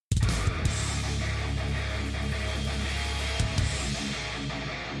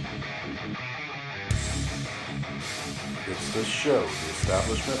It's the show the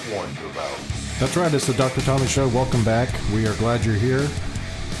establishment warned you about. That's right, it's the Dr. Tommy Show. Welcome back. We are glad you're here.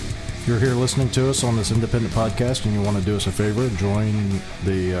 If you're here listening to us on this independent podcast and you want to do us a favor, join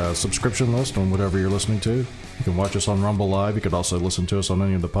the subscription list on whatever you're listening to. You can watch us on Rumble Live. You could also listen to us on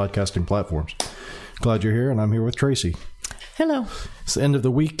any of the podcasting platforms. Glad you're here, and I'm here with Tracy. Hello. It's the end of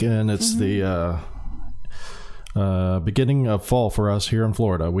the week, and it's the beginning of fall for us here in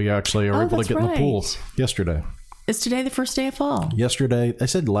Florida. We actually are able to get in the pool yesterday. Is today the first day of fall? Yesterday, I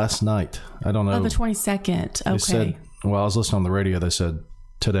said last night. I don't know. Oh, the 22nd. Okay. They said, well, I was listening on the radio. They said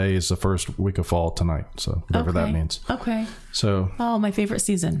today is the first week of fall tonight. So whatever that means. Okay. So. Oh, my favorite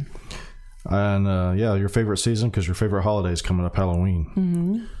season. And yeah, your favorite season because your favorite holiday is coming up,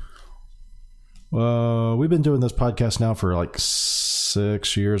 Halloween. Mm-hmm. We've been doing this podcast now for like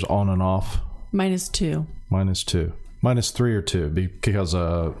 6 years on and off. -2. -3 or 2 because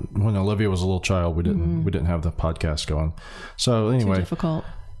when Olivia was a little child, we didn't have the podcast going. So anyway, too difficult.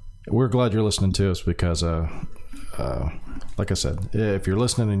 We're glad you're listening to us because, like I said, if you're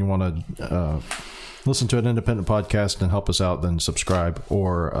listening and you want to listen to an independent podcast and help us out, then subscribe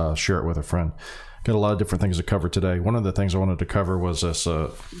or share it with a friend. Got a lot of different things to cover today. One of the things I wanted to cover was this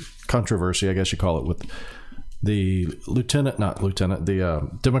controversy, I guess you call it, with the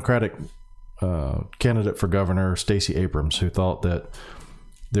Democratic candidate for governor, Stacey Abrams, who thought that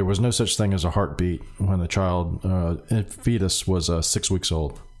there was no such thing as a heartbeat when a fetus was 6 weeks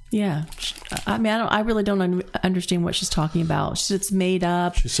old. Yeah. I mean, I really don't understand what she's talking about. She said it's made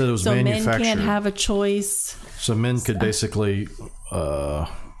up. She said it was manufactured. Men can't have a choice. So men could basically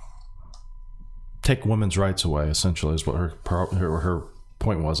take women's rights away, essentially, is what her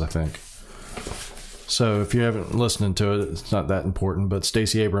point was, I think. So if you haven't listened to it, it's not that important. But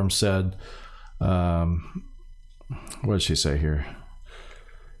Stacey Abrams said, what did she say here?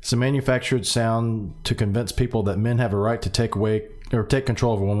 It's a manufactured sound to convince people that men have a right to take away or take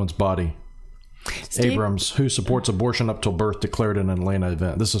control of a woman's body. Abrams, who supports abortion up till birth, declared in an Atlanta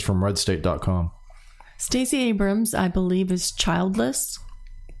event. This is from redstate.com. Stacey Abrams, I believe, is childless.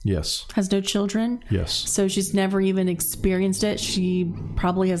 Yes. Has no children. Yes. So she's never even experienced it. She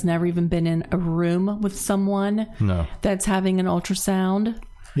probably has never even been in a room with someone that's having an ultrasound.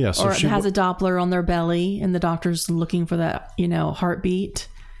 Yeah, so or has a Doppler on their belly and the doctor's looking for that, heartbeat.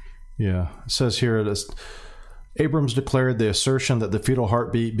 Yeah. It says here it is. Abrams declared the assertion that the fetal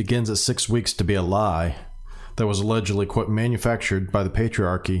heartbeat begins at 6 weeks to be a lie that was allegedly, quote, manufactured by the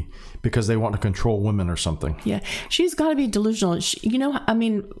patriarchy because they want to control women or something. Yeah. She's got to be delusional.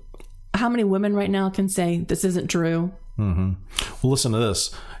 How many women right now can say this isn't true? Mm-hmm. Well, listen to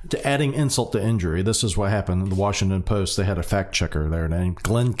this. To adding insult to injury, this is what happened in the Washington Post. They had a fact checker there named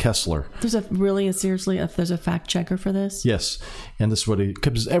Glenn Kessler. There's a fact checker for this? Yes. And this is what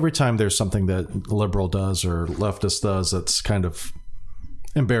because every time there's something that liberal does or leftist does that's kind of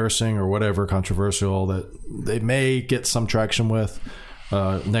embarrassing or whatever, controversial, that they may get some traction with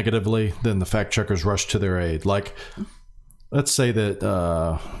negatively, then the fact checkers rush to their aid. Like, let's say that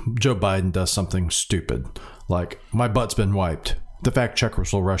Joe Biden does something stupid, like my butt's been wiped. The fact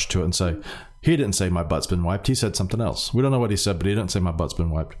checkers will rush to it and say, he didn't say my butt's been wiped. He said something else. We don't know what he said, but he didn't say my butt's been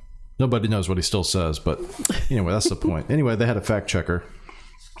wiped. Nobody knows what he still says, but anyway, that's the point. Anyway, they had a fact checker.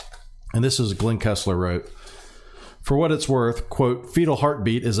 And this is Glenn Kessler wrote, for what it's worth, quote, fetal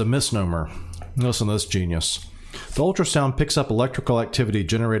heartbeat is a misnomer. Listen to this genius. The ultrasound picks up electrical activity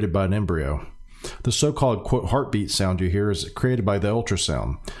generated by an embryo. The so-called, quote, heartbeat sound you hear is created by the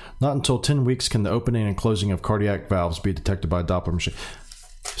ultrasound. Not until 10 weeks can the opening and closing of cardiac valves be detected by a Doppler machine.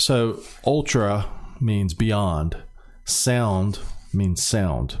 So ultra means beyond. Sound means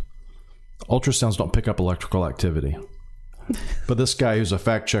sound. Ultrasounds don't pick up electrical activity. But this guy who's a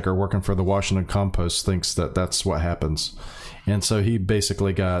fact checker working for the Washington Compost thinks that that's what happens. And so he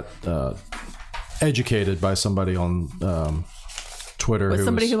basically got educated by somebody on Twitter.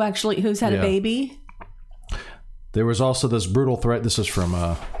 Who's had a baby? There was also this brutal threat. This is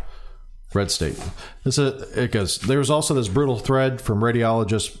from Red State. It goes, there was also this brutal thread from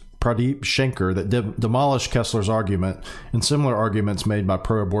radiologist Pradeep Shankar that demolished Kessler's argument and similar arguments made by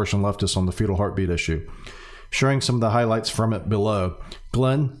pro-abortion leftists on the fetal heartbeat issue. Sharing some of the highlights from it below.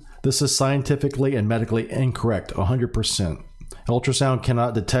 Glenn, this is scientifically and medically incorrect, 100%. Ultrasound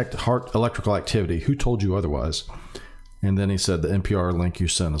cannot detect heart electrical activity. Who told you otherwise? And then he said the NPR link you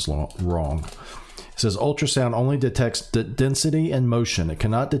sent is wrong. It says ultrasound only detects density and motion. It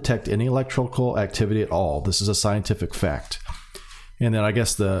cannot detect any electrical activity at all. This is a scientific fact. And then I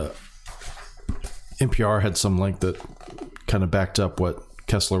guess the NPR had some link that kind of backed up what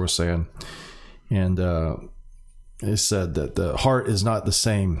Kessler was saying. And it said that the heart is not the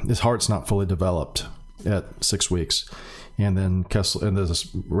same. His heart's not fully developed at 6 weeks. And then Kessler, and this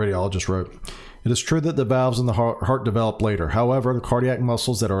radiologist wrote, "It is true that the valves in the heart develop later. However, the cardiac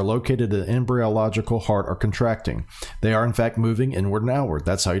muscles that are located in the embryological heart are contracting. They are, in fact, moving inward and outward.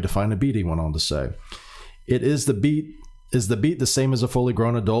 That's how you define a beat," he went on to say. Is the beat the same as a fully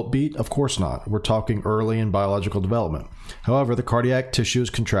grown adult beat? Of course not. We're talking early in biological development. However, the cardiac tissue is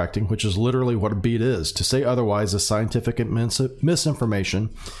contracting, which is literally what a beat is. To say otherwise is scientific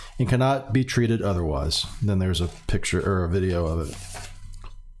misinformation and cannot be treated otherwise. Then there's a picture or a video of it.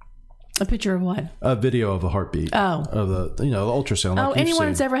 A picture of what? A video of a heartbeat. Oh. Of the ultrasound. Like anyone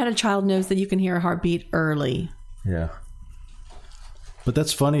that's ever had a child knows that you can hear a heartbeat early. Yeah. But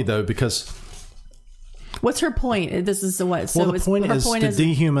that's funny, though, because... What's her point? This is what? So the point is to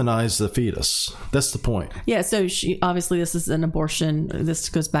dehumanize the fetus. That's the point. Yeah, so she obviously this is an abortion. This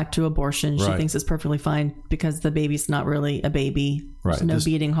goes back to abortion. She thinks it's perfectly fine because the baby's not really a baby. There's no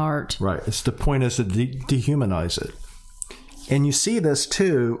beating heart. Right. It's the point is to dehumanize it. And you see this,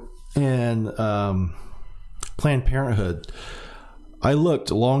 too, in Planned Parenthood. I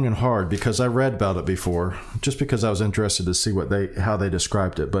looked long and hard because I read about it before, just because I was interested to see how they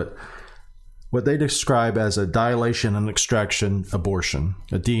described it. But what they describe as a dilation and extraction abortion,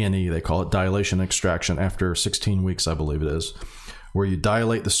 a D&E, they call it dilation and extraction after 16 weeks, I believe it is, where you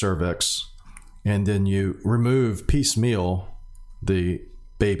dilate the cervix and then you remove piecemeal the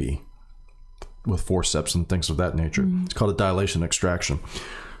baby with forceps and things of that nature. It's called a dilation extraction.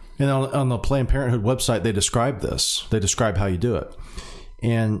 And on the Planned Parenthood website, they describe this. They describe how you do it.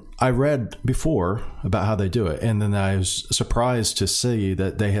 And I read before about how they do it. And then I was surprised to see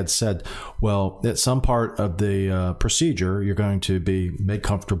that they had said, well, at some part of the procedure, you're going to be made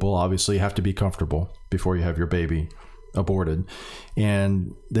comfortable. Obviously, you have to be comfortable before you have your baby aborted.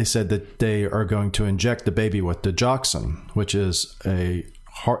 And they said that they are going to inject the baby with digoxin, which is a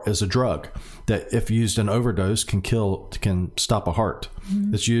drug that, if used in overdose, can stop a heart.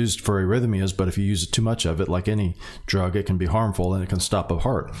 It's used for arrhythmias, but if you use too much of it, like any drug, it can be harmful and it can stop a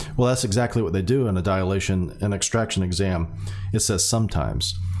heart. Well, that's exactly what they do in a dilation and extraction exam. It says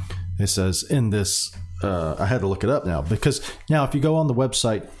sometimes. It says in this, I had to look it up now, because now if you go on the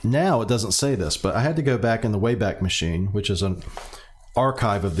website now, it doesn't say this, but I had to go back in the Wayback Machine, which is an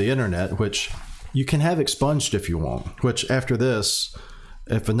archive of the internet, which you can have expunged if you want, which after this,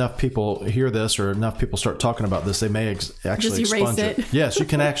 if enough people hear this or enough people start talking about this, they may actually expunge it. Yes, you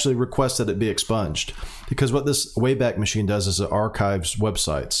can actually request that it be expunged, because what this Wayback Machine does is it archives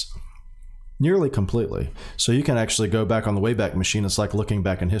websites nearly completely. So you can actually go back on the Wayback Machine. It's like looking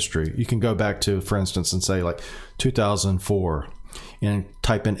back in history. You can go back to, for instance, and say like 2004 and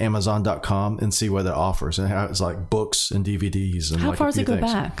type in Amazon.com and see what it offers. And it's like books and DVDs. And how like far does it go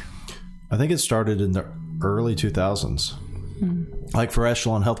back? I think it started in the early 2000s. Like for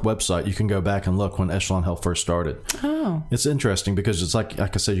Echelon Health website, you can go back and look when Echelon Health first started. Oh. It's interesting because it's like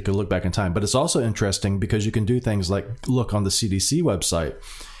I said, you can look back in time. But it's also interesting because you can do things like look on the CDC website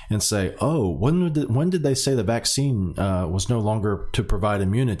and say, oh, when did they say the vaccine was no longer to provide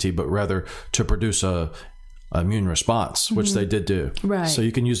immunity, but rather to produce a immune response, which they did do. Right. So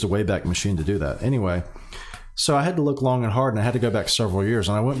you can use the Wayback Machine to do that. Anyway, so I had to look long and hard, and I had to go back several years.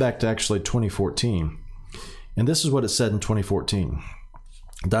 And I went back to actually 2014. And this is what it said in 2014.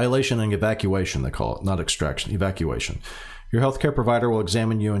 Dilation and evacuation, they call it, not extraction, evacuation. Your healthcare provider will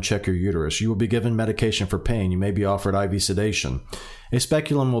examine you and check your uterus. You will be given medication for pain. You may be offered IV sedation. A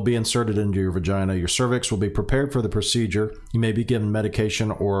speculum will be inserted into your vagina. Your cervix will be prepared for the procedure. You may be given medication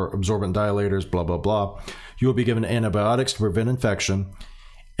or absorbent dilators, blah, blah, blah. You will be given antibiotics to prevent infection.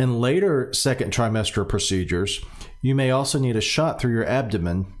 In later second trimester procedures, you may also need a shot through your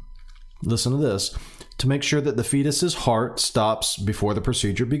abdomen. Listen to this. To make sure that the fetus's heart stops before the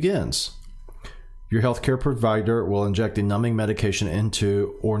procedure begins. Your healthcare provider will inject a numbing medication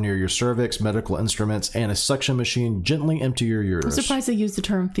into or near your cervix, medical instruments, and a suction machine gently empty your uterus. I'm surprised they use the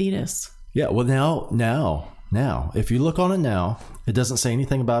term fetus. Yeah, well, now, if you look on it now, it doesn't say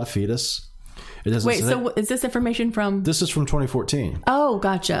anything about a fetus. It doesn't. Wait, so is this information from? This is from 2014. Oh,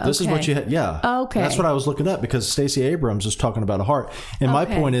 gotcha. This is what you had. Yeah. Okay. That's what I was looking up because Stacey Abrams is talking about a heart. And my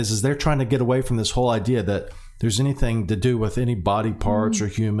point is they're trying to get away from this whole idea that there's anything to do with any body parts or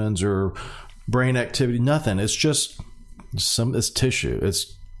humans or brain activity. Nothing. It's just it's tissue.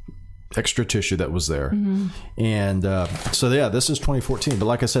 It's extra tissue that was there. And so, yeah, this is 2014. But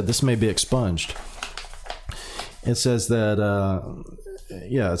like I said, this may be expunged. It says that,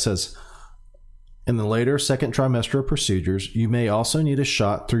 it says... In the later second trimester procedures, you may also need a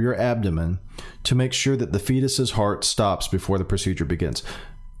shot through your abdomen to make sure that the fetus's heart stops before the procedure begins.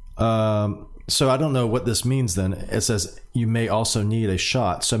 So I don't know what this means then. It says you may also need a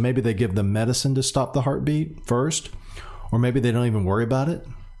shot. So maybe they give the medicine to stop the heartbeat first, Or maybe they don't even worry about it.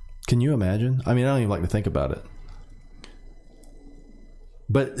 Can you imagine? I mean, I don't even like to think about it.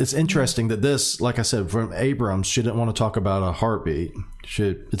 But it's interesting that this, like I said, from Abrams, she didn't want to talk about a heartbeat.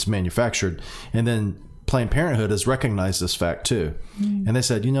 It's manufactured. And then Planned Parenthood has recognized this fact too. And they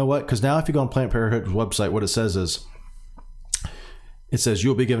said, you know what? Because now if you go on Planned Parenthood's website, what it says is, it says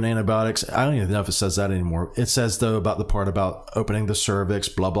you'll be given antibiotics. I don't even know if it says that anymore. It says, though, about the part about opening the cervix,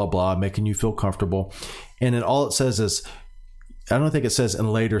 blah, blah, blah, making you feel comfortable. And then all it says is, I don't think it says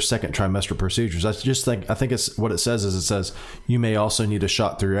in later second trimester procedures. I think it's what it says is it says you may also need a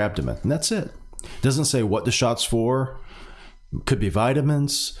shot through your abdomen. And that's it. It doesn't say what the shot's for. Could be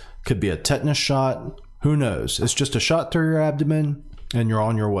vitamins, could be a tetanus shot. Who knows? It's just a shot through your abdomen and you're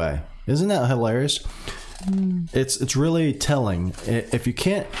on your way. Isn't that hilarious? It's really telling. If you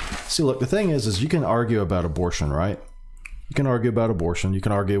can't see, look, the thing is you can argue about abortion, right? You can argue about abortion. You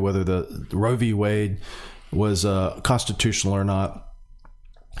can argue whether the Roe v. Wade was constitutional or not.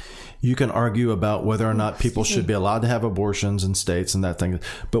 You can argue about whether or not people should be allowed to have abortions in states and that thing.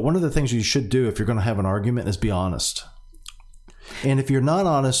 But one of the things you should do if you're going to have an argument is be honest. And if you're not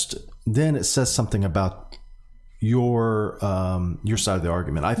honest, then it says something about your side of the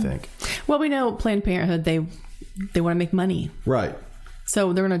argument, I think. Well, we know Planned Parenthood, they want to make money. Right.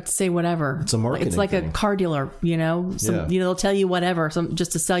 So they're going to say whatever. It's a marketing It's like thing. A car dealer, they'll tell you whatever,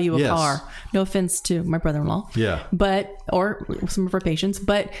 just to sell you a car. No offense to my brother-in-law. Yeah. Or some of our patients,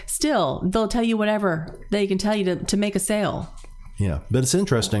 but still, they'll tell you whatever they can tell you to make a sale. Yeah. But it's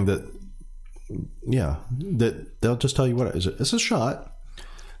interesting that they'll just tell you what it's a shot.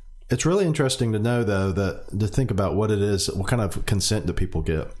 It's really interesting to know, though, to think about what it is, what kind of consent do people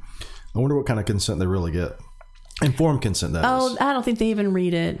get. I wonder what kind of consent they really get. Informed consent, that is. Oh, I don't think they even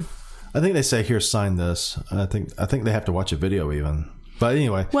read it. I think they say, here, sign this. I think they have to watch a video even. But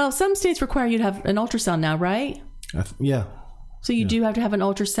anyway. Well, some states require you to have an ultrasound now, right? Yeah. So you do have to have an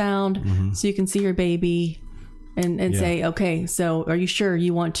ultrasound so you can see your baby and say, okay, so are you sure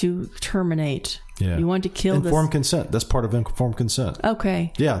you want to terminate? Yeah. You want to kill informed consent. That's part of informed consent.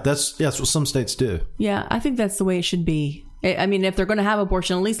 Okay. Yeah, that's what some states do. Yeah, I think that's the way it should be. I mean, if they're going to have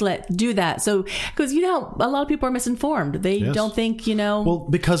abortion, at least do that. So, because, a lot of people are misinformed. They don't think, Well,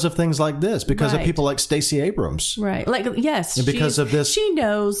 because of things like this, because of people like Stacey Abrams. Right. Like, yes. And because of this. She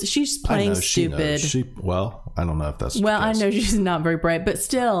knows. She's playing stupid. I don't know if that's Well, I know she's not very bright, but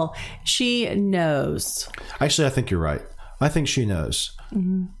still, she knows. Actually, I think you're right. I think she knows.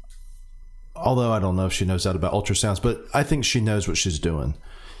 Mm-hmm. Although I don't know if she knows that about ultrasounds, but I think she knows what she's doing.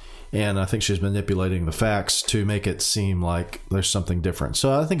 And I think she's manipulating the facts to make it seem like there's something different.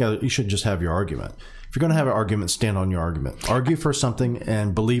 So I think you should just have your argument. If you're going to have an argument, stand on your argument. Argue for something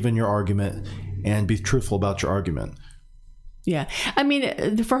and believe in your argument and be truthful about your argument. Yeah. I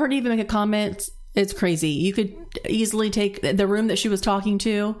mean, for her to even make a comment, it's crazy. You could easily take the room that she was talking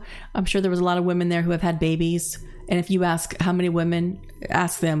to. I'm sure there was a lot of women there who have had babies. And if you ask how many women,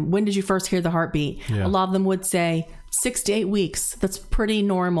 ask them, when did you first hear the heartbeat? Yeah. A lot of them would say 6 to 8 weeks. That's pretty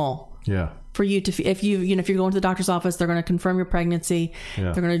normal. Yeah. For you to, if you're going to the doctor's office, they're going to confirm your pregnancy.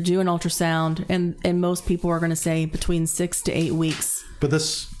 Yeah. They're going to do an ultrasound. And most people are going to say between 6 to 8 weeks. But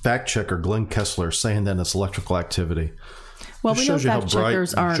this fact checker, Glenn Kessler, saying that it's electrical activity. Well, we know fact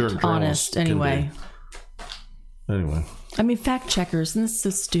checkers aren't honest anyway. Anyway. I mean, fact checkers, and this is so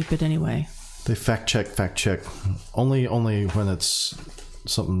stupid anyway. They fact check. Only when it's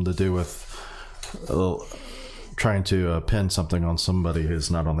something to do with trying to pin something on somebody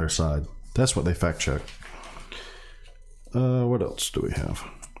who's not on their side. That's what they fact check. What else do we have?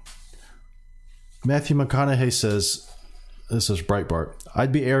 Matthew McConaughey says, this is Breitbart,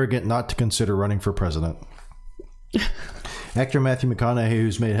 I'd be arrogant not to consider running for president. Actor Matthew McConaughey,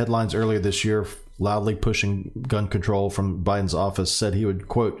 who's made headlines earlier this year loudly pushing gun control from Biden's office, said he would,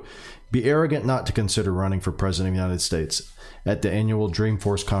 quote, be arrogant not to consider running for president of the United States at the annual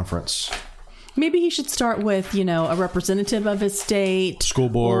Dreamforce conference. Maybe he should start with, a representative of his state. School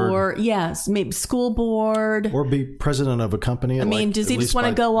board. Or, yes, maybe school board. Or be president of a company. I mean, does he just want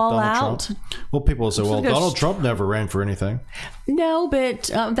to go all out? Trump? Well, people will say, Donald Trump never ran for anything. No, but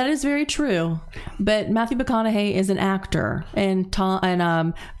that is very true. But Matthew McConaughey is an actor, and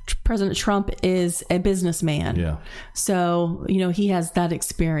President Trump is a businessman. Yeah. So, he has that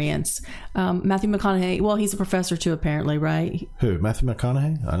experience. Matthew McConaughey, well, he's a professor too, apparently, right? Who? Matthew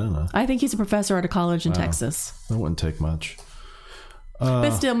McConaughey? I don't know. I think he's a professor at a college in Texas. That wouldn't take much.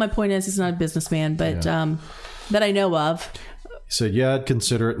 But still, my point is he's not a businessman, but that I know of. He said, I'd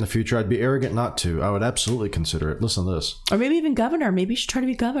consider it in the future. I'd be arrogant not to. I would absolutely consider it. Listen to this. Or maybe even governor. Maybe you should try to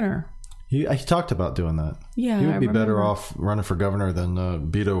be governor. He talked about doing that. Yeah, he would I be better remember. off running for governor than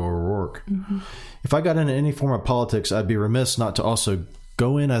Beto O'Rourke. If I got into any form of politics, I'd be remiss not to also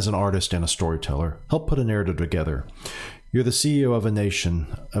go in as an artist and a storyteller. Help put a narrative together. You're the CEO of a nation,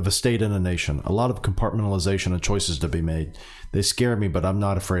 of a state and a nation. A lot of compartmentalization and choices to be made. They scare me, but I'm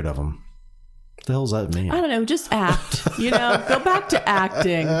not afraid of them. What the hell's that mean? I don't know. Just act. Go back to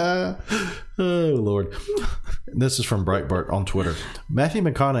acting. Oh, Lord. This is from Breitbart on Twitter. Matthew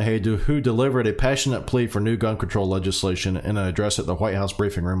McConaughey, who delivered a passionate plea for new gun control legislation in an address at the White House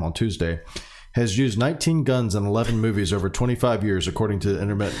briefing room on Tuesday, has used 19 guns in 11 movies over 25 years, according to the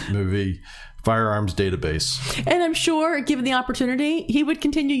Internet Movie Firearms Database. And I'm sure, given the opportunity, he would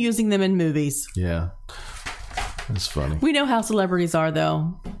continue using them in movies. Yeah. That's funny. We know how celebrities are,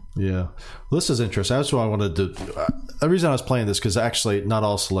 though. Yeah. Well, this is interesting. That's why I wanted to... the reason I was playing this, because actually not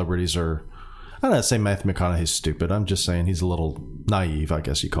all celebrities are... I'm not saying Matthew McConaughey's stupid. I'm just saying he's a little naive, I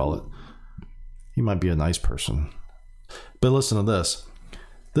guess you call it. He might be a nice person. But listen to this.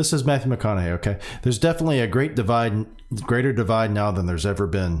 This is Matthew McConaughey, okay? There's definitely a greater divide now than there's ever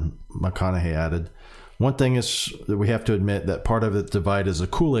been, McConaughey added. One thing is that we have to admit that part of the divide is a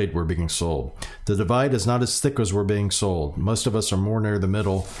Kool-Aid we're being sold. The divide is not as thick as we're being sold. Most of us are more near the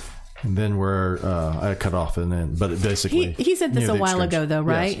middle, and then we're I cut off, and then but basically he said this a while ago, though,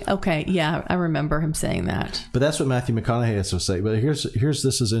 right? Yes. Okay, yeah, I remember him saying that. But that's what Matthew McConaughey has to say. But here's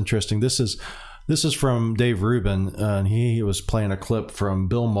this is interesting. This is from Dave Rubin, and he was playing a clip from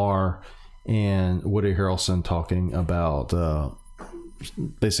Bill Maher and Woody Harrelson talking about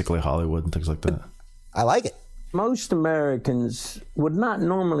basically Hollywood and things like that. I like it. Most Americans would not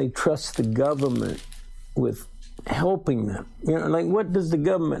normally trust the government with helping them. Like, what does the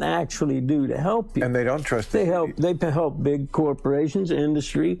government actually do to help you? And they don't trust They help big corporations,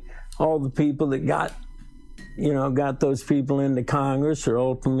 industry, all the people that got those people into Congress or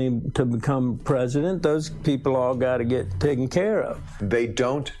ultimately to become president. Those people all got to get taken care of. They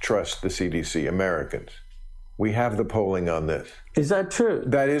don't trust the CDC, Americans. We have the polling on this. Is that true?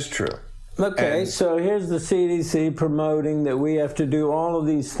 That is true. Okay, so here's the CDC promoting that we have to do all of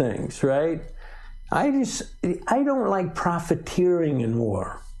these things, right? I don't like profiteering in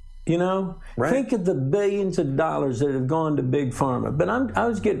war. Right. Think of the billions of dollars that have gone to big pharma. But I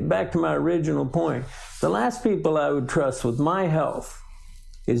was getting back to my original point. The last people I would trust with my health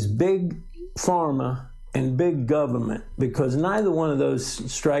is big pharma and big government, because neither one of those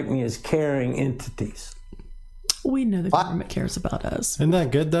strike me as caring entities. We know the government cares about us. Isn't that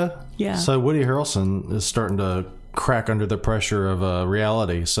good, though? Yeah. So Woody Harrelson is starting to crack under the pressure of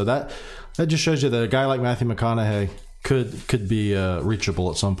reality. So that just shows you that a guy like Matthew McConaughey could be reachable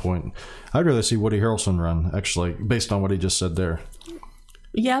at some point. I'd rather see Woody Harrelson run, actually, based on what he just said there.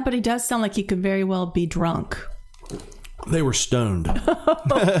 Yeah, but he does sound like he could very well be drunk. They were stoned.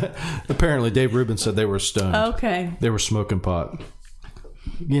 Apparently, Dave Rubin said they were stoned. Okay. They were smoking pot.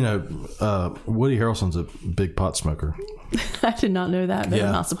 Woody Harrelson's a big pot smoker. I did not know that, but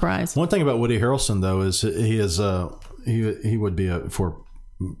I'm not surprised. One thing about Woody Harrelson, though, is he would be for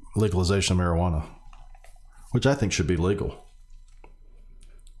legalization of marijuana, which I think should be legal.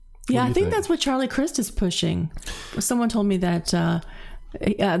 Yeah, I think that's what Charlie Crist is pushing. Someone told me that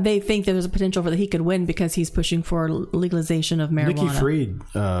they think that there's a potential for that he could win because he's pushing for legalization of marijuana. Nikki Fried,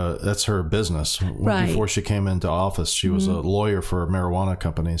 that's her business. Right. Before she came into office, she was a lawyer for marijuana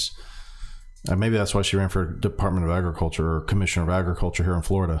companies. Maybe that's why she ran for Department of Agriculture or Commissioner of Agriculture here in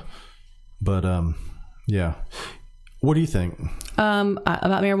Florida. But yeah. What do you think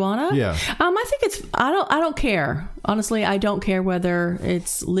about marijuana? Yeah, I think it's. I don't care. Honestly, I don't care whether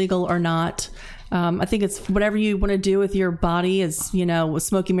it's legal or not. I think it's whatever you want to do with your body. Is with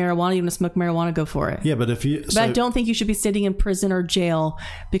smoking marijuana, you want to smoke marijuana, go for it. Yeah, but But I don't think you should be sitting in prison or jail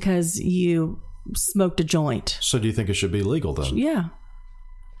because you smoked a joint. So do you think it should be legal then? Yeah.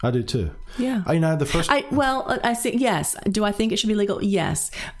 I do too. Yeah. I say yes. Do I think it should be legal?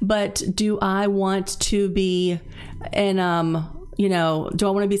 Yes. But do I want to be do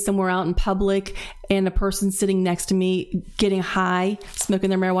I want to be somewhere out in public and the person sitting next to me getting high,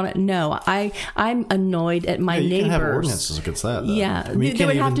 smoking their marijuana? No. I'm annoyed at my neighbors. You can have ordinances against that, though. Yeah. There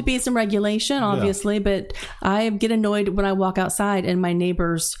would have to be some regulation, obviously, but I get annoyed when I walk outside and my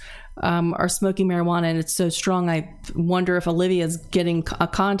neighbors are smoking marijuana and it's so strong. I wonder if Olivia's getting a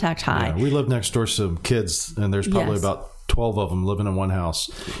contact high. Yeah, we live next door to some kids, and there's probably about 12 of them living in one house.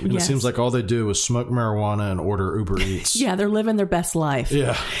 And Yes. it seems like all they do is smoke marijuana and order Uber Eats. Yeah, they're living their best life.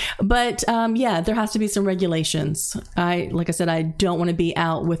 Yeah. But there has to be some regulations. Like I said, I don't want to be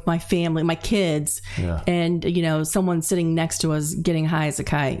out with my family, my kids, Yeah. and someone sitting next to us getting high as a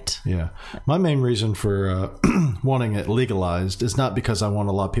kite. Yeah. My main reason for wanting it legalized is not because I want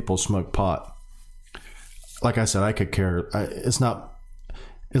a lot of people to smoke pot. Like I said, I could care. It's not,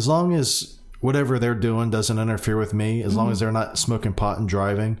 as long as whatever they're doing doesn't interfere with me, as long as they're not smoking pot and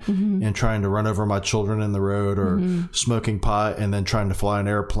driving and trying to run over my children in the road, or smoking pot and then trying to fly an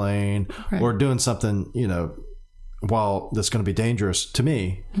airplane, or doing something, while that's going to be dangerous to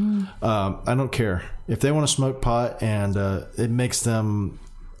me. I don't care. If they want to smoke pot and it makes them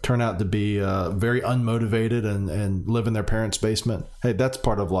turn out to be very unmotivated and live in their parents' basement, hey, that's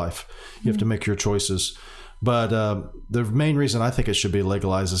part of life. You have to make your choices. But the main reason I think it should be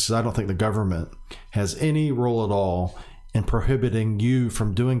legalized is because I don't think the government has any role at all in prohibiting you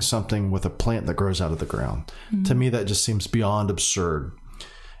from doing something with a plant that grows out of the ground. To me, that just seems beyond absurd.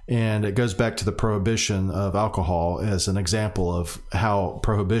 And it goes back to the prohibition of alcohol as an example of how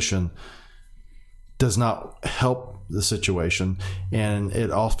prohibition does not help the situation. And it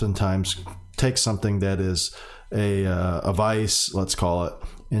oftentimes takes something that is a vice, let's call it,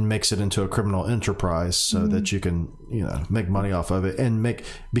 and makes it into a criminal enterprise so that you can, make money off of it and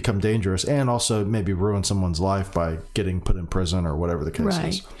become dangerous, and also maybe ruin someone's life by getting put in prison or whatever the case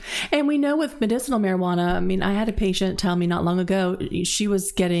is. And we know with medicinal marijuana, I mean, I had a patient tell me not long ago, she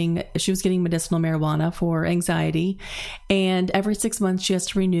was getting medicinal marijuana for anxiety, and every 6 months she has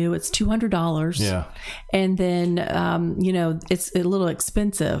to renew. It's $200. Yeah. And then, it's a little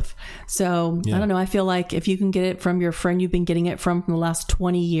expensive. So I don't know. I feel like if you can get it from your friend you've been getting it from the last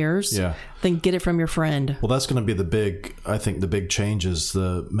 20 years, then get it from your friend. Well, that's going to be the big change is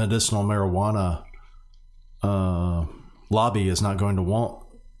the medicinal marijuana lobby is not going to want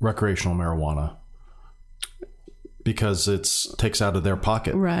recreational marijuana because it takes out of their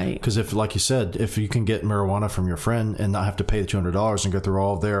pocket. Right. Because if, like you said, if you can get marijuana from your friend and not have to pay the $200 and go through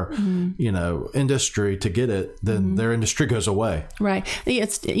all of their, industry to get it, then their industry goes away. Right.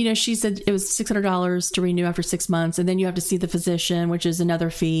 It's, she said it was $600 to renew after 6 months, and then you have to see the physician, which is another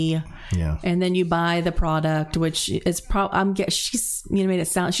fee. Yeah. And then you buy the product, which is she's made it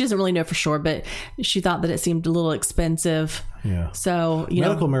sound, she doesn't really know for sure, but she thought that it seemed a little expensive. Yeah. So,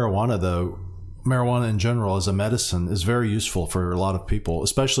 medical marijuana, though, marijuana in general as a medicine is very useful for a lot of people,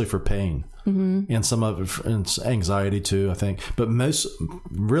 especially for pain, and some of it and anxiety too, I think, but most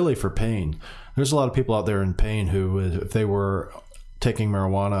really for pain. There's a lot of people out there in pain who, if they were taking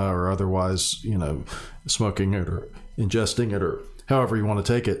marijuana or otherwise, smoking it or ingesting it or however you want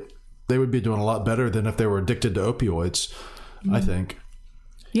to take it, they would be doing a lot better than if they were addicted to opioids, I think.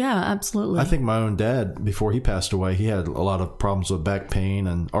 Yeah, absolutely. I think my own dad, before he passed away, he had a lot of problems with back pain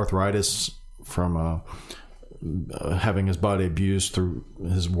and arthritis from having his body abused through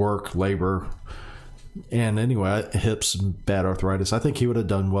his work, labor, and anyway, hips and bad arthritis. I think he would have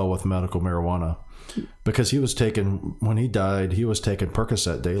done well with medical marijuana because when he died, he was taking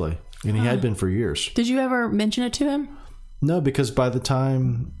Percocet daily, and he had been for years. Did you ever mention it to him? No, because by the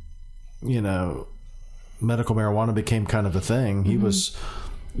time, medical marijuana became kind of a thing,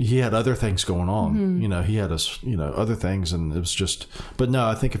 he had other things going on. He had other things, and it was just. But no,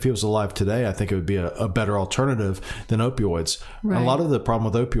 I think if he was alive today, I think it would be a better alternative than opioids. Right. A lot of the problem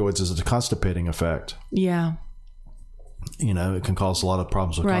with opioids is the constipating effect. Yeah. It can cause a lot of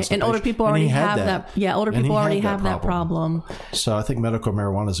problems with constipation. And older people already have that. Yeah, older people already have that problem. So I think medical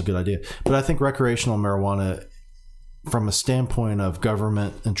marijuana is a good idea. But I think recreational marijuana, from a standpoint of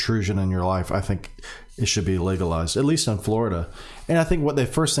government intrusion in your life, I think it should be legalized, at least in Florida. And I think the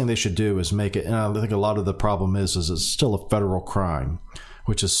first thing they should do is make it, and I think a lot of the problem is it's still a federal crime,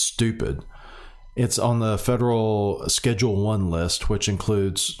 which is stupid. It's on the federal Schedule 1 list, which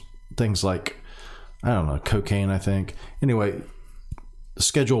includes things like, I don't know, cocaine, I think. Anyway,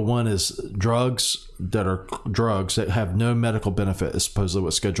 Schedule 1 is drugs that have no medical benefit, is supposedly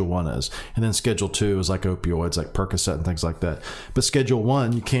what Schedule 1 is. And then Schedule 2 is like opioids, like Percocet and things like that. But Schedule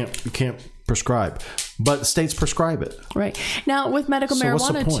 1, you can't prescribe. But states prescribe it. Right. Now, with medical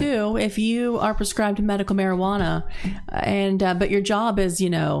marijuana, too, if you are prescribed medical marijuana, and but your job is,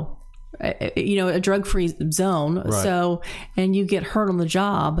 a drug-free zone, right. And you get hurt on the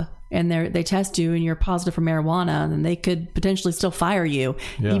job, and they test you and you're positive for marijuana, then they could potentially still fire you,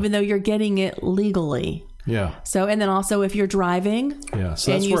 even though you're getting it legally. Yeah. So, and then also if you're driving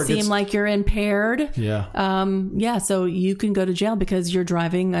and you seem like you're impaired, so you can go to jail because you're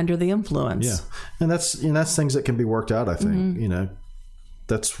driving under the influence. Yeah. And that's things that can be worked out, I think.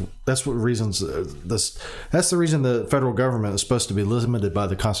 That's what reasons that's the reason the federal government is supposed to be limited by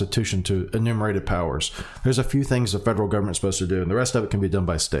the Constitution to enumerated powers. There's a few things the federal government is supposed to do, and the rest of it can be done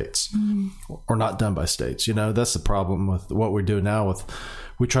by states or not done by states. That's the problem with what we do now.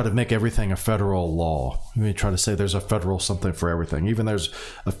 We try to make everything a federal law. We try to say there's a federal something for everything. Even there's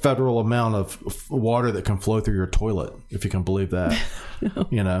a federal amount of water that can flow through your toilet, if you can believe that.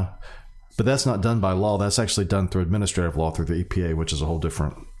 No. But that's not done by law. That's actually done through administrative law through the EPA, which is a whole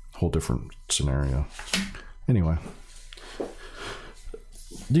different scenario. Anyway,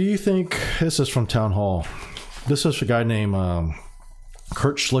 do you think this is from Town Hall? This is a guy named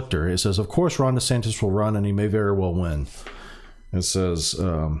Kurt Schlichter. It says, "Of course, Ron DeSantis will run, and he may very well win." It says,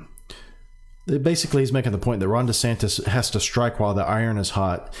 basically he's making the point that Ron DeSantis has to strike while the iron is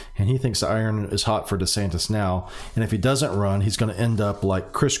hot, and he thinks the iron is hot for DeSantis now. And if he doesn't run, he's going to end up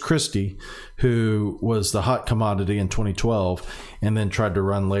like Chris Christie, who was the hot commodity in 2012 and then tried to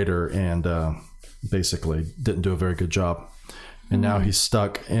run later and basically didn't do a very good job. And now he's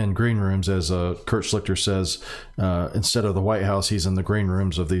stuck in green rooms, as Kurt Schlichter says. Instead of the White House, he's in the green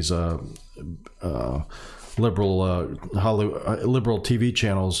rooms of these liberal TV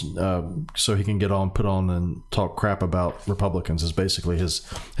channels, so he can put on and talk crap about Republicans is basically his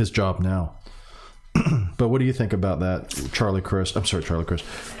job now. But what do you think about that,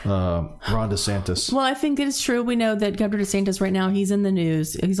 Ron DeSantis? Well, I think it is true. We know that Governor DeSantis right now, he's in the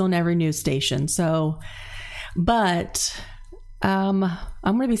news. He's on every news station. So, but I'm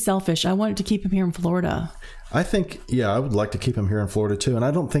going to be selfish. I want to keep him here in Florida. I think, I would like to keep him here in Florida too. And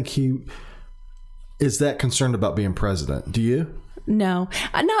I don't think he is that concerned about being president. Do you? No,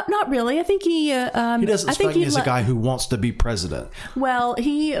 not really. I think he doesn't strike me as a guy who wants to be president. Well,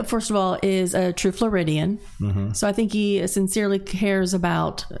 he, first of all, is a true Floridian. Mm-hmm. So I think he sincerely cares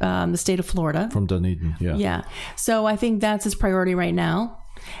about the state of Florida. From Dunedin, yeah. Yeah. So I think that's his priority right now.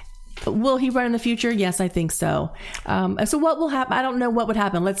 Will he run in the future? Yes, I think so. So what will happen? I don't know what would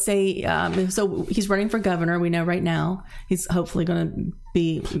happen. Let's say, so he's running for governor. We know right now he's hopefully going to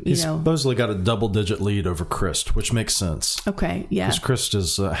be, he's supposedly got a double-digit lead over Crist, which makes sense. Okay, yeah. Because Crist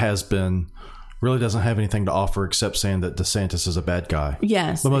really doesn't have anything to offer except saying that DeSantis is a bad guy.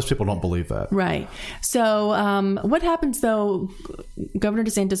 Yes. But most people don't believe that. Right. So what happens though? Governor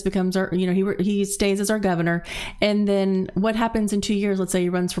DeSantis becomes our, he stays as our governor. And then what happens in 2 years? Let's say he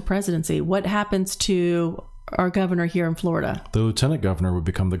runs for presidency. What happens to our governor here in Florida? The lieutenant governor would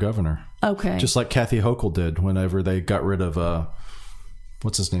become the governor. Okay. Just like Kathy Hochul did whenever they got rid of,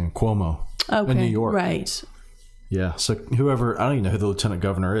 what's his name? Cuomo. Okay. In New York. Right. Yeah, so I don't even know who the lieutenant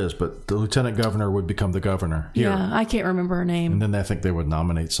governor is, but the lieutenant governor would become the governor here. Yeah, I can't remember her name. And then I think they would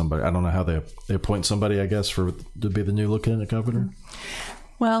nominate somebody. I don't know how they appoint somebody, I guess, to be the new lieutenant governor.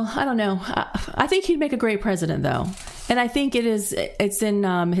 Well, I don't know. I think he'd make a great president, though. And I think it's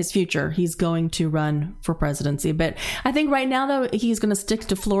in his future. He's going to run for presidency. But I think right now, though, he's going to stick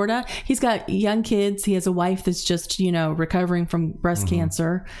to Florida. He's got young kids. He has a wife that's just, recovering from breast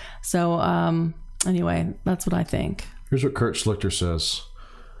cancer. So, anyway, that's what I think. Here's what Kurt Schlichter says.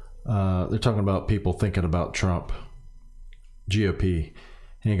 They're talking about people thinking about Trump, GOP.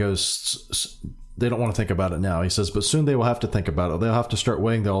 And he goes, they don't want to think about it now. He says, but soon they will have to think about it. They'll have to start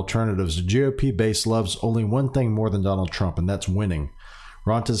weighing the alternatives. The GOP base loves only one thing more than Donald Trump, and that's winning.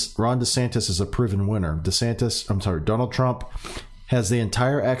 Ron DeSantis is a proven winner. Donald Trump has the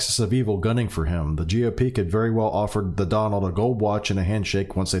entire axis of evil gunning for him. The GOP could very well offer the Donald a gold watch and a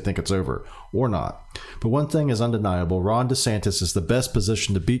handshake once they think it's over, or not. But one thing is undeniable. Ron DeSantis is the best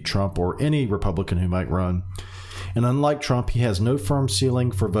position to beat Trump or any Republican who might run. And unlike Trump, he has no firm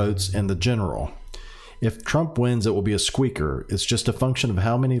ceiling for votes in the general. If Trump wins, it will be a squeaker. It's just a function of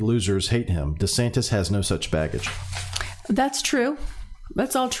how many losers hate him. DeSantis has no such baggage. That's true.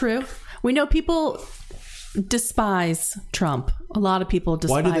 That's all true. We know people despise Trump. A lot of people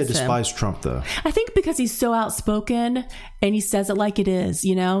despise him. Why do they despise Trump, though? I think because he's so outspoken and he says it like it is.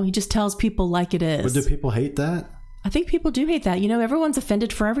 He just tells people like it is. But do people hate that? I think people do hate that. Everyone's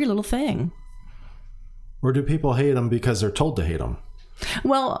offended for every little thing. Or do people hate him because they're told to hate him?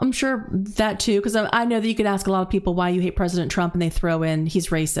 Well, I'm sure that too, because I know that you could ask a lot of people why you hate President Trump and they throw in he's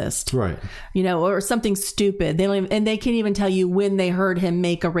racist. Right. Or something stupid. And they can't even tell you when they heard him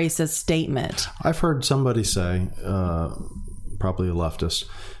make a racist statement. I've heard somebody say, probably a leftist,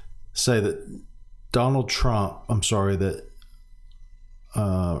 say that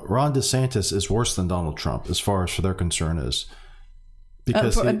Ron DeSantis is worse than Donald Trump as far as for their concern is.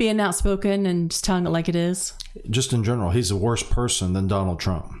 Because being outspoken and just telling it like it is. Just in general, he's a worse person than Donald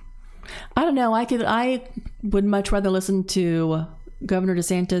Trump. I don't know. I would much rather listen to Governor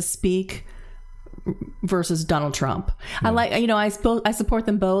DeSantis speak versus Donald Trump. I like, I support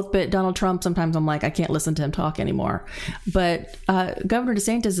them both, but Donald Trump, sometimes I'm like, I can't listen to him talk anymore. But Governor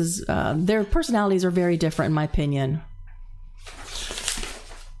DeSantis is, their personalities are very different, in my opinion.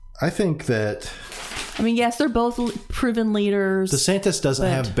 I think that yes, they're both proven leaders. DeSantis doesn't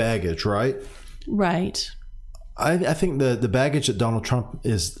have baggage, right? Right. I think the baggage that Donald Trump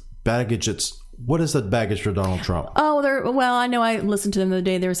is baggage. What is the baggage for Donald Trump? Oh, I know. I listened to them the other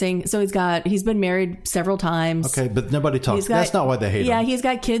day. They were saying, so he's been married several times. Okay, but nobody talks. That's not why they hate him. Yeah, he's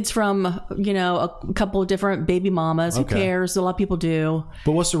got kids from, a couple of different baby mamas. Who cares? A lot of people do.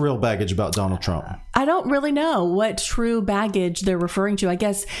 But what's the real baggage about Donald Trump? I don't really know what true baggage they're referring to. I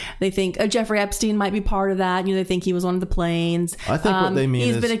guess they think Jeffrey Epstein might be part of that. They think he was on the planes. I think what they mean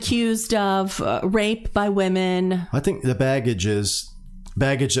is he's been accused of rape by women. I think the baggage is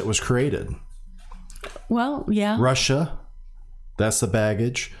baggage that was created. Well, yeah. Russia, that's the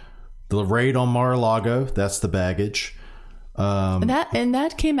baggage. The raid on Mar-a-Lago, that's the baggage.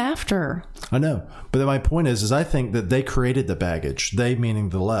 That came after. I know, but my point is I think that they created the baggage. They, meaning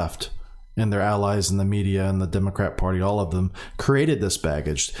the left and their allies in the media and the Democrat Party, all of them created this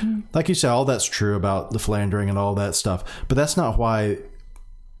baggage. Mm. Like you said, all that's true about the philandering and all that stuff, but that's not why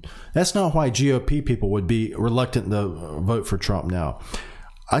GOP people would be reluctant to vote for Trump now.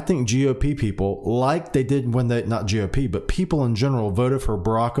 I think GOP people, like they did when not GOP, but people in general voted for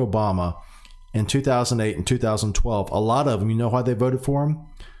Barack Obama in 2008 and 2012. A lot of them, you know why they voted for him?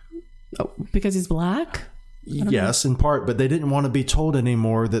 Oh, because he's black? Yes, in part, but they didn't want to be told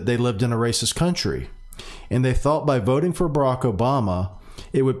anymore that they lived in a racist country. And they thought by voting for Barack Obama,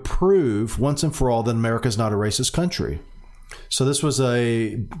 it would prove once and for all that America is not a racist country. So this was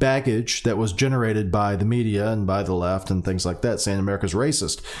a baggage that was generated by the media and by the left and things like that, saying America's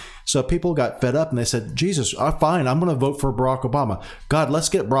racist. So people got fed up and they said, Jesus, fine, I'm going to vote for Barack Obama. God, let's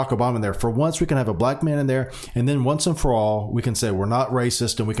get Barack Obama in there. For once, we can have a black man in there. And then once and for all, we can say we're not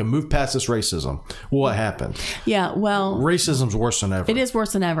racist and we can move past this racism. Well, what happened? Yeah, well, racism's worse than ever. It is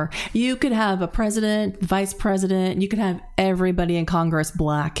worse than ever. You could have a president, vice president. You could have everybody in Congress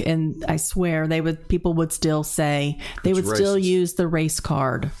black. And I swear people would still say they would still use the race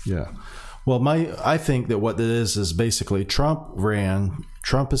card. Yeah. Well, I think that what it is basically Trump ran.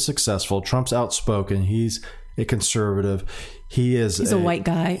 Trump is successful. Trump's outspoken. He's a conservative. He's a white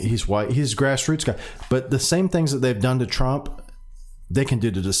guy. He's white. He's a grassroots guy. But the same things that they've done to Trump, they can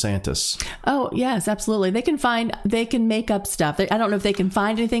do to DeSantis. Oh, yes, absolutely. They can make up stuff. I don't know if they can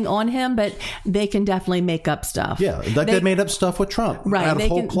find anything on him, but they can definitely make up stuff. Yeah, they made up stuff with Trump. Right.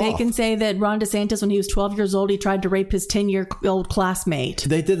 They can say that Ron DeSantis, when he was 12 years old, he tried to rape his 10-year-old classmate.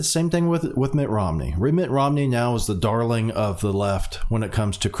 They did the same thing with Mitt Romney. Mitt Romney now is the darling of the left when it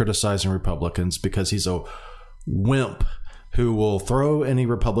comes to criticizing Republicans because he's a wimp who will throw any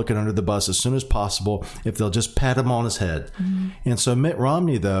Republican under the bus as soon as possible if they'll just pat him on his head. Mm-hmm. And so Mitt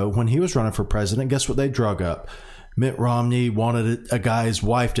Romney, though, when he was running for president, guess what they drug up? Mitt Romney wanted a guy's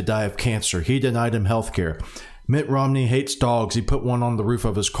wife to die of cancer. He denied him health care. Mitt Romney hates dogs. He put one on the roof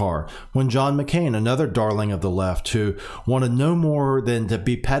of his car. When John McCain, another darling of the left, who wanted no more than to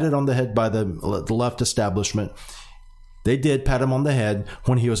be patted on the head by the left establishment, they did pat him on the head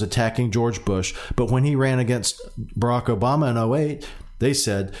when he was attacking George Bush. But when he ran against Barack Obama in 2008, they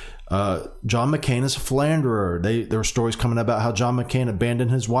said John McCain is a philanderer. There were stories coming about how John McCain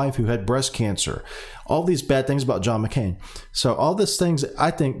abandoned his wife who had breast cancer. All these bad things about John McCain. So all these things, I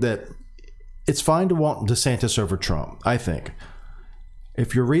think that it's fine to want DeSantis over Trump, I think.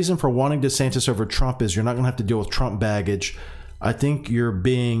 If your reason for wanting DeSantis over Trump is you're not going to have to deal with Trump baggage, I think you're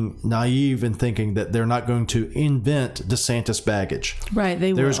being naive in thinking that they're not going to invent DeSantis baggage. Right,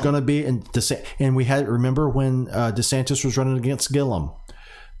 There's going to be, and we remember when DeSantis was running against Gillum.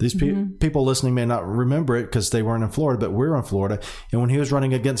 These people listening may not remember it because they weren't in Florida, but we're in Florida. And when he was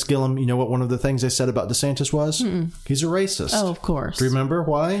running against Gillum, you know what one of the things they said about DeSantis was? He's a racist. Oh, of course. Do you remember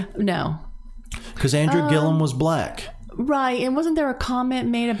why? No. Because Andrew Gillum was black. Right. And wasn't there a comment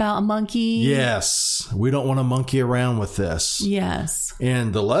made about a monkey? Yes. We don't want to monkey around with this. Yes.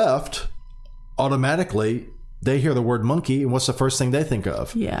 And the left, automatically, they hear the word monkey, and what's the first thing they think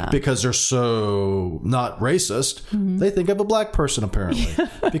of? Yeah. Because they're so not racist, they think of a black person, apparently.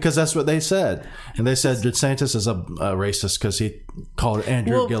 Because that's what they said. And they said DeSantis is a racist because he called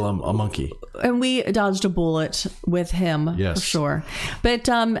Andrew Gillum a monkey. And we dodged a bullet with him, for sure. But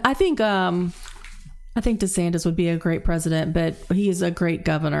I think DeSantis would be a great president, but he's a great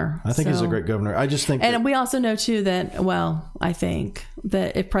governor. I think he's a great governor. I just think... And we also know, too, that, I think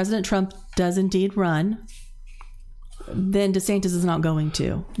that if President Trump does indeed run, then DeSantis is not going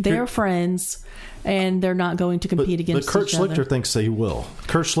to. They are friends, and they're not going to compete against But Kurt each other. Schlichter thinks that he will.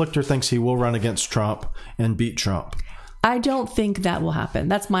 Kurt Schlichter thinks he will run against Trump and beat Trump. I don't think that will happen.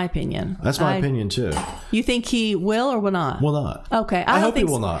 That's my opinion. That's my opinion too. You think he will or will not? Will not. Okay. I don't hope he think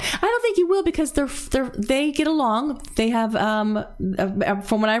will not. I don't think he will because they get along. They have,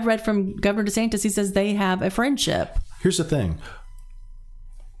 from what I've read from Governor DeSantis, he says they have a friendship. Here's the thing.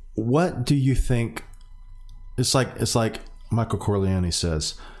 What do you think? It's like Michael Corleone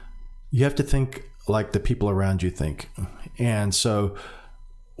says, you have to think like the people around you think. And so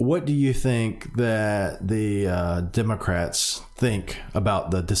what do you think that the Democrats think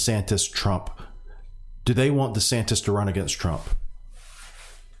about the DeSantis-Trump? Do they want DeSantis to run against Trump?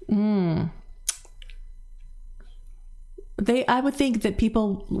 I would think that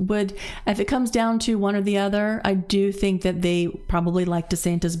people would, if it comes down to one or the other, I do think that they probably like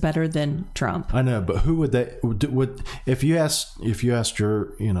DeSantis better than Trump. I know, but who would they would if you asked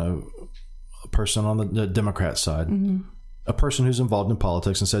your a person on the Democrat side, a person who's involved in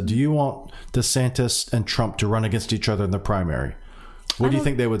politics, and said, "Do you want DeSantis and Trump to run against each other in the primary?" What do you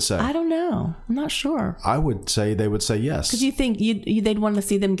think they would say? I don't know. I'm not sure. I would say they would say yes. Because you think they'd want to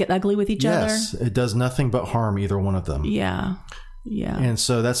see them get ugly with each other? Yes, it does nothing but harm either one of them. Yeah. Yeah. And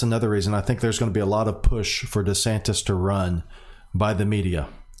so that's another reason I think there's going to be a lot of push for DeSantis to run by the media.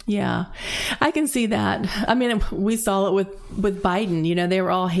 Yeah, I can see that. I mean, we saw it with Biden. They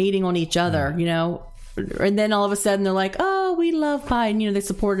were all hating on each other, and then all of a sudden they're like, "Oh, we love Biden." They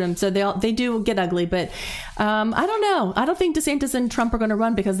support him, so they do get ugly. But I don't know. I don't think DeSantis and Trump are going to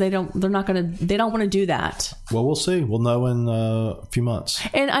run because they don't want to do that. Well, we'll see. We'll know in a few months.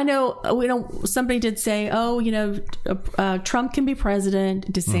 And I know somebody did say, Trump can be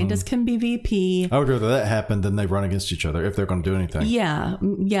president, DeSantis can be VP. I would rather that happen than they run against each other if they're going to do anything. Yeah,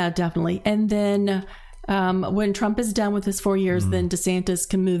 definitely. And then when Trump is done with his 4 years, then DeSantis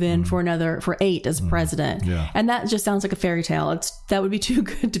can move in for 8 as president. Yeah. And that just sounds like a fairy tale. That would be too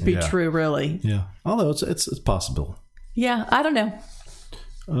good to be true, really. Yeah. Although it's possible. Yeah, I don't know.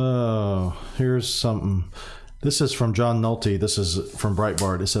 Oh, here's something. This is from John Nolte. This is from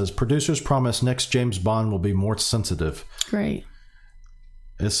Breitbart. It says, producers promise next James Bond will be more sensitive. Great.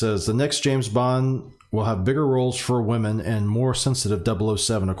 It says, the next James Bond will have bigger roles for women and more sensitive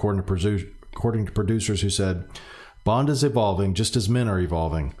 007, according to producers who said, Bond is evolving just as men are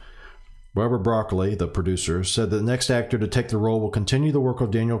evolving. Barbara Broccoli, the producer, said that the next actor to take the role will continue the work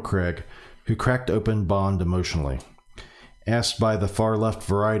of Daniel Craig, who cracked open Bond emotionally. Asked by the far-left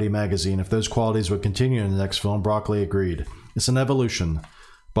Variety magazine if those qualities would continue in the next film, Broccoli agreed. It's an evolution.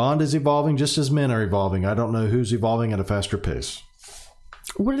 Bond is evolving just as men are evolving. I don't know who's evolving at a faster pace.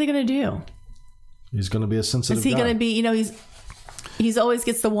 What are they going to do? He's going to be a sensitive guy. Is he going to be, he's always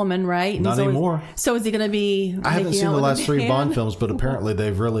gets the woman, right? And Not anymore. So is he going to be... I haven't seen the last 3 Bond films, but apparently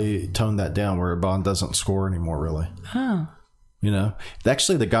they've really toned that down where Bond doesn't score anymore, really. Huh.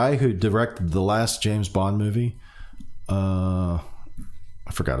 Actually, the guy who directed the last James Bond movie, I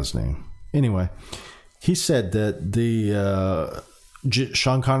forgot his name. Anyway, he said that the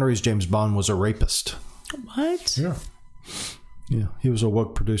Sean Connery's James Bond was a rapist. What? Yeah, he was a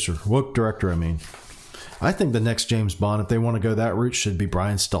woke director, I mean. I think the next James Bond, if they want to go that route, should be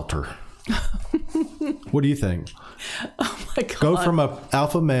Brian Stelter. What do you think? Oh my God. Go from a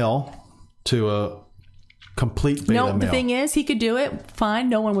alpha male to a complete beta male. No, the thing is, he could do it fine.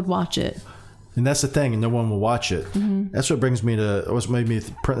 No one would watch it. And that's the thing, and no one will watch it. Mm-hmm. That's what brings me to, what made me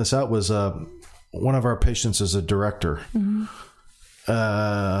print this out was one of our patients is a director. Mm-hmm.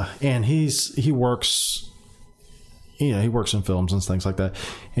 And he works, he works in films and things like that.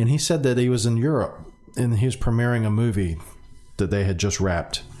 And he said that he was in Europe and he was premiering a movie that they had just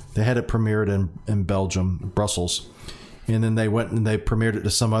wrapped. They had it premiered in Belgium, Brussels. And then they went and they premiered it to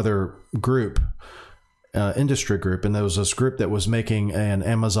some other group, industry group. And there was this group that was making an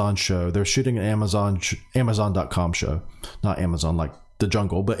Amazon show. They're shooting an Amazon.com show. Not Amazon like the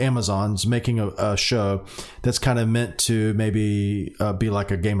jungle, but Amazon's making a show that's kind of meant to maybe be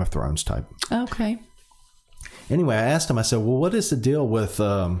like a Game of Thrones type. Okay. Anyway, I asked him, I said, well, what is the deal with...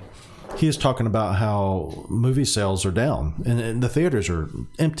 he was talking about how movie sales are down and the theaters are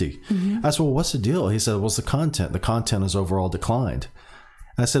empty. Mm-hmm. I said, well, what's the deal? He said, well, it's the content. The content has overall declined.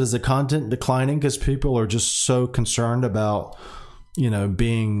 I said, is the content declining because people are just so concerned about,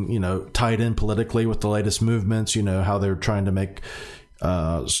 being, tied in politically with the latest movements, how they're trying to make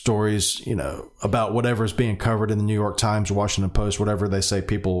stories, about whatever's being covered in the New York Times, Washington Post, whatever they say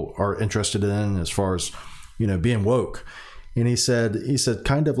people are interested in as far as, being woke. And he said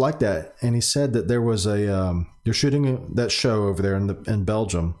kind of like that. And he said that there was they're shooting that show over there in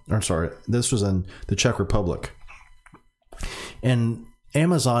Belgium. Or sorry, this was in the Czech Republic. And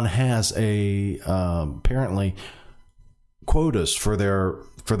Amazon has apparently quotas for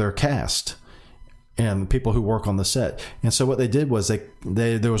their cast and people who work on the set. And so what they did was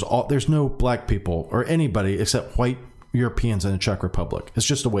there's no black people or anybody except white Europeans in the Czech Republic. It's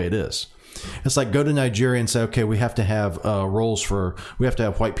just the way it is. It's like go to Nigeria and say, okay, we have to have we have to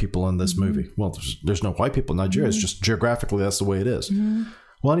have white people in this movie. Well, there's no white people in Nigeria. It's just geographically that's the way it is.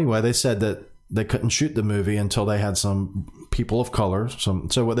 Well, anyway, they said that they couldn't shoot the movie until they had some people of color.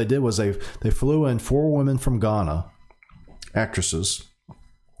 So what they did was they flew in 4 women from Ghana, actresses,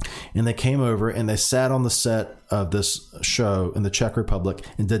 and they came over and they sat on the set of this show in the Czech Republic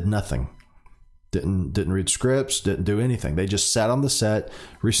and did nothing. Didn't read scripts, didn't do anything. They just sat on the set,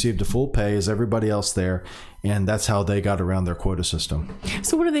 received a full pay as everybody else there, and that's how they got around their quota system.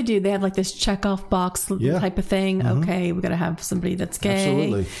 So what do? They have like this check-off box type of thing. Okay, we got to have somebody that's gay.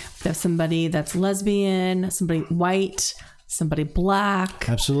 Absolutely. We have somebody that's lesbian, somebody white, somebody black.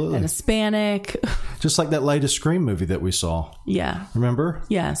 Absolutely. And Hispanic. Just like that latest Scream movie that we saw. Yeah. Remember?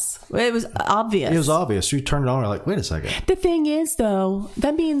 Yes. It was obvious. It was obvious. You turned it on and you're like, wait a second. The thing is, though,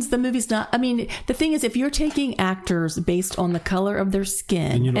 that means the movie's not... I mean, the thing is, if you're taking actors based on the color of their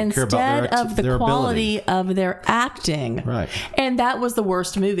skin And you don't care instead about of the their quality ability. of their acting... Right. And that was the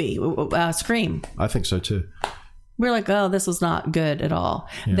worst movie, Scream. I think so, too. We're like, oh, this was not good at all.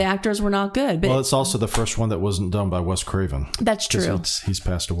 Yeah. The actors were not good. But well, it's also the first one that wasn't done by Wes Craven. That's true. He's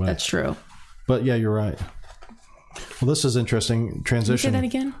passed away. That's true. But yeah, you're right. Well, this is interesting. Transition. Can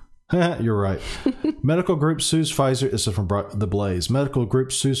you say that again? You're right. Medical group sues Pfizer. This is from The Blaze. Medical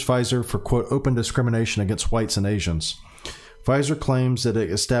group sues Pfizer for, quote, open discrimination against whites and Asians. Pfizer claims that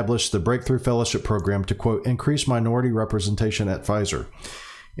it established the Breakthrough Fellowship Program to, quote, increase minority representation at Pfizer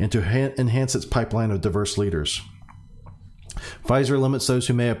and to enhance its pipeline of diverse leaders. Pfizer limits those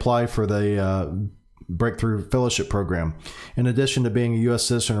who may apply for the Breakthrough Fellowship Program. In addition to being a U.S.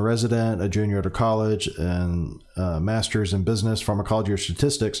 citizen or resident, a junior at a college, and master's in business, pharmacology, or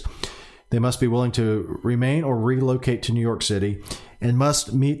statistics, they must be willing to remain or relocate to New York City and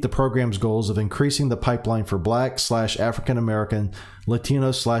must meet the program's goals of increasing the pipeline for Black/African American,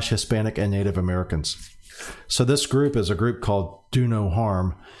 Latino/Hispanic, and Native Americans. So this group is a group called Do No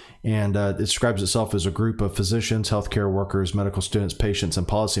Harm, and it describes itself as a group of physicians, healthcare workers, medical students, patients, and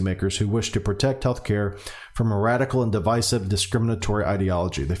policymakers who wish to protect healthcare from a radical and divisive discriminatory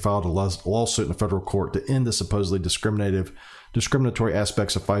ideology. They filed a lawsuit in the federal court to end the supposedly discriminatory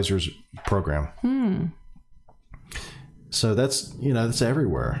aspects of Pfizer's program. So that's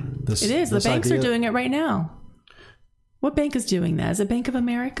everywhere. It is. The banks are doing it right now. What bank is doing that? Is it Bank of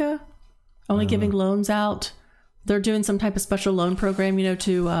America? Only giving loans out? They're doing some type of special loan program,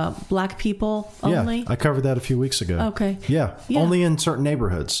 to black people only? Yeah, I covered that a few weeks ago. Okay. Yeah, only in certain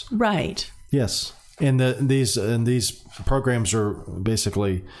neighborhoods. Right. Yes. And these programs are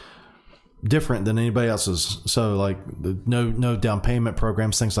basically different than anybody else's. So like no down payment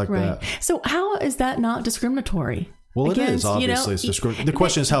programs, things like that. So how is that not discriminatory? Well, it is. Obviously, it's discriminatory. The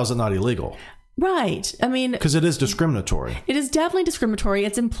question is, how is it not illegal? Right. I mean... Because it is discriminatory. It is definitely discriminatory.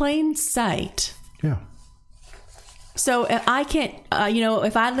 It's in plain sight. Yeah. So I can't,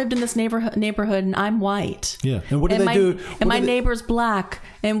 if I lived in this neighborhood and I'm white. Yeah. And what do they do? And my neighbor's black.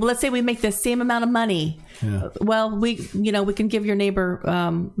 And let's say we make the same amount of money. Yeah. Well, we can give your neighbor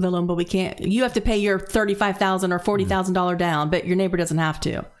the loan, but we can't. You have to pay your $35,000 or $40,000 down, but your neighbor doesn't have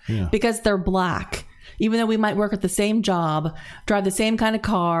to because they're black. Even though we might work at the same job, drive the same kind of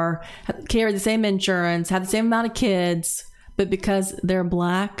car, carry the same insurance, have the same amount of kids, but because they're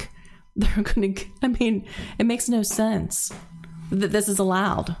black, they're going to, it makes no sense that this is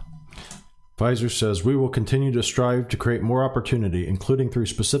allowed. Pfizer says, we will continue to strive to create more opportunity, including through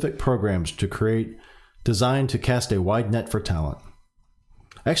specific programs designed to cast a wide net for talent.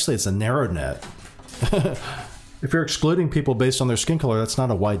 Actually, it's a narrow net. If you're excluding people based on their skin color, that's not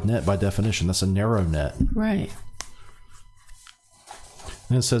a wide net by definition. That's a narrow net. Right.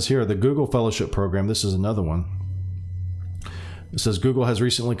 And it says here, the Google Fellowship Program, this is another one. It says Google has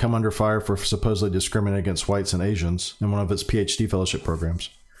recently come under fire for supposedly discriminating against whites and Asians in one of its PhD fellowship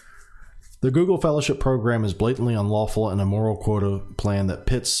programs. The Google Fellowship Program is blatantly unlawful and a moral quota plan that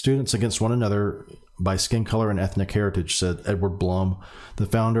pits students against one another by skin color and ethnic heritage, said Edward Blum, the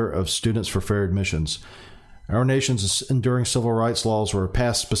founder of Students for Fair Admissions. Our nation's enduring civil rights laws were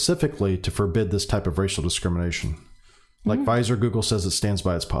passed specifically to forbid this type of racial discrimination. Like Pfizer, Google says it stands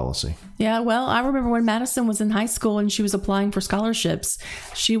by its policy. Yeah, well, I remember when Madison was in high school and she was applying for scholarships.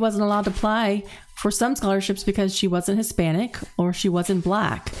 She wasn't allowed to apply for some scholarships because she wasn't Hispanic or she wasn't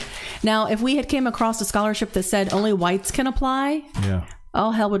black. Now, if we had came across a scholarship that said only whites can apply,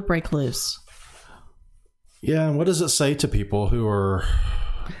 all hell would break loose. Yeah, and what does it say to people who are...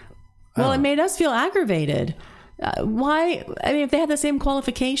 Well, it made us feel aggravated. Why? I mean, if they have the same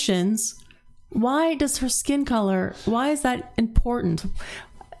qualifications, why does her skin color, why is that important?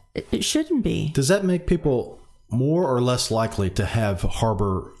 It shouldn't be. Does that make people more or less likely to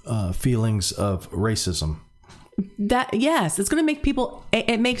harbor feelings of racism? Yes, it's going to make people,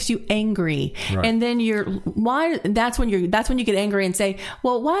 it makes you angry. Right. And then that's when you get angry and say,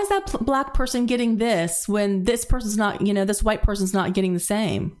 well, why is that black person getting this when this person's not, this white person's not getting the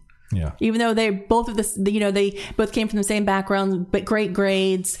same? Yeah. Even though they both of this, they both came from the same background, but great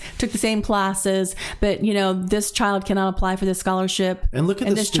grades, took the same classes, but this child cannot apply for this scholarship, and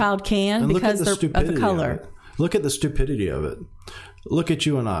this child can because they're of the color. Look at the stupidity of it. Look at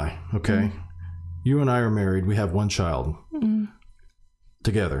you and I. Okay, you and I are married. We have one child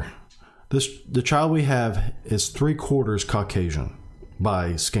together. The child we have is 3/4 Caucasian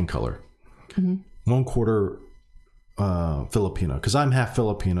by skin color, 1/4 Filipino, because I'm half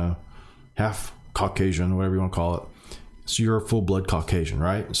Filipino, half Caucasian, whatever you want to call it. So you're a full-blood Caucasian,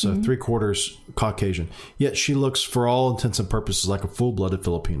 right? So 3/4 Caucasian. Yet she looks, for all intents and purposes, like a full-blooded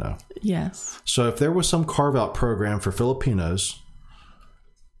Filipino. Yes. So if there was some carve-out program for Filipinos,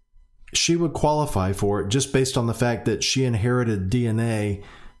 she would qualify for it just based on the fact that she inherited DNA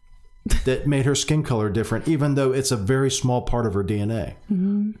that made her skin color different, even though it's a very small part of her DNA.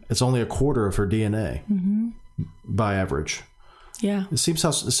 It's only 1/4 of her DNA. By average. Yeah. It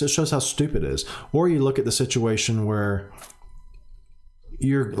shows how stupid it is. Or you look at the situation where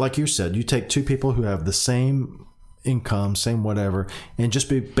you're, like you said, you take two people who have the same income, same whatever, and just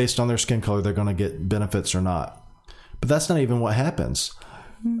based on their skin color, they're going to get benefits or not. But that's not even what happens.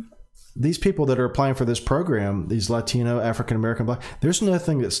 These people that are applying for this program, these Latino, African American, Black, there's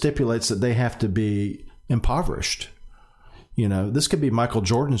nothing that stipulates that they have to be impoverished. This could be Michael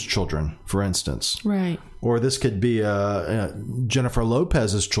Jordan's children, for instance. Right. Or this could be Jennifer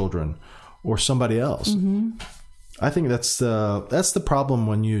Lopez's children or somebody else. I think that's the problem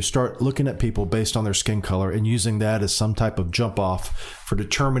when you start looking at people based on their skin color and using that as some type of jump off for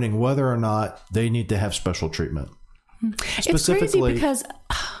determining whether or not they need to have special treatment. It's crazy because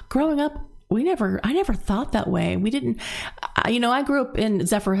growing up, I never thought that way. We didn't, I grew up in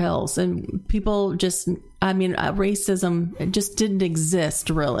Zephyr Hills and people racism just didn't exist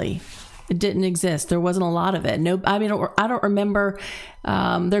really. It didn't exist. There wasn't a lot of it. No, I don't remember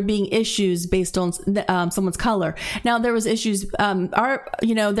there being issues based on someone's color. Now there was issues.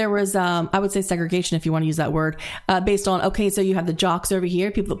 There was I would say segregation, if you want to use that word, based on so you have the jocks over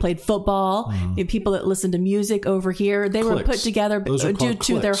here, people that played football, people that listened to music over here. They were put together due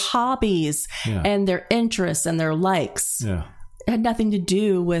to their hobbies and their interests and their likes. Yeah, it had nothing to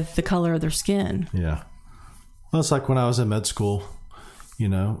do with the color of their skin. Yeah, well, it's like when I was in med school.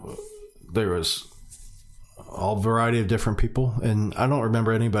 There was all variety of different people, and I don't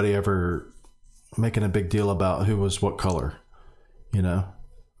remember anybody ever making a big deal about who was what color.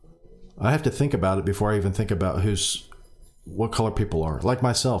 I have to think about it before I even think about what color people are. Like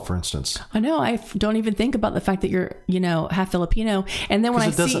myself, for instance. I know. I don't even think about the fact that you're, half Filipino, and then when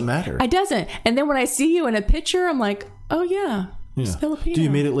it doesn't matter. It doesn't. And then when I see you in a picture, I'm like, oh yeah, it's Filipino. Do you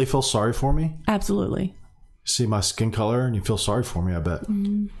immediately feel sorry for me? Absolutely. See my skin color, and you feel sorry for me. I bet.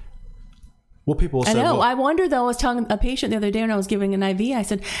 Well, people will say, I know. I wonder, though. I was telling a patient the other day when I was giving an IV, I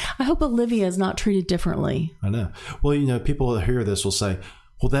said, I hope Olivia is not treated differently. I know. Well, people that hear this will say,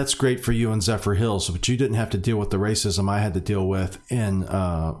 well, that's great for you in Zephyr Hills, but you didn't have to deal with the racism I had to deal with in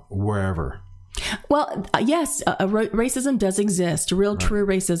wherever. Well, yes, racism does exist. Real, true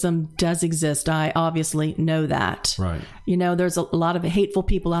racism does exist. I obviously know that. Right. There's a lot of hateful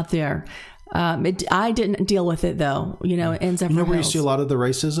people out there. I didn't deal with it, though, in Zephyr Hills. Where you see a lot of the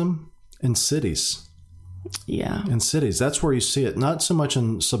racism? In cities. Yeah. In cities. That's where you see it. Not so much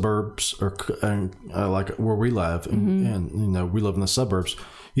in suburbs or like where we live. And we live in the suburbs.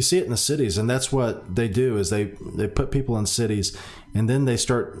 You see it in the cities. And that's what they do is they put people in cities and then they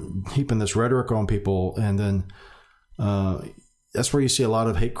start heaping this rhetoric on people. And then that's where you see a lot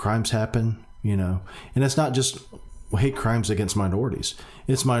of hate crimes happen, And it's not just hate crimes against minorities.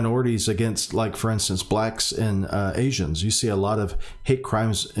 It's minorities against, like, for instance, blacks and Asians. You see a lot of hate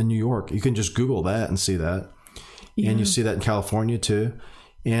crimes in New York. You can just Google that and see that. Yeah. And you see that in California too.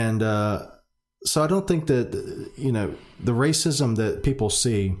 And so I don't think that, the racism that people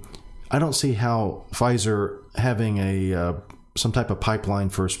see, I don't see how Pfizer having some type of pipeline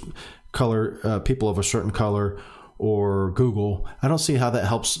for color, people of a certain color, or Google, I don't see how that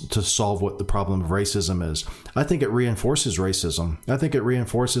helps to solve what the problem of racism is. I think it reinforces racism. I think it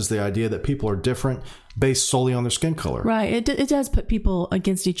reinforces the idea that people are different based solely on their skin color. Right. It does put people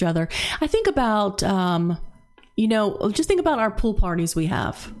against each other. I think about just think about our pool parties we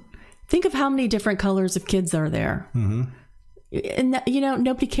have. Think of how many different colors of kids are there. Mm-hmm. And,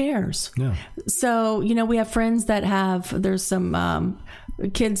 nobody cares. Yeah. So, we have friends that there's some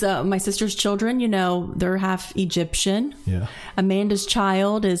kids, my sister's children, they're half Egyptian. Yeah. Amanda's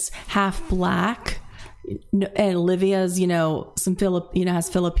child is half black. And Olivia's, has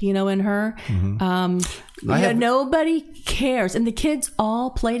Filipino in her. Mm-hmm. Nobody cares. And the kids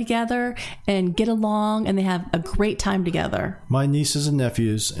all play together and get along, and they have a great time together. My nieces and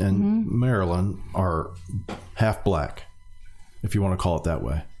nephews in Maryland are half black, if you want to call it that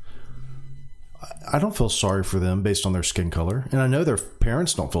way. I don't feel sorry for them based on their skin color. And I know their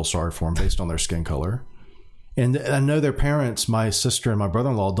parents don't feel sorry for them based on their skin color. And I know their parents, my sister and my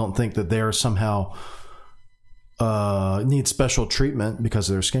brother-in-law, don't think that they're somehow need special treatment because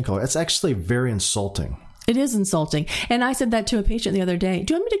of their skin color. It's actually very insulting. It is insulting. And I said that to a patient the other day.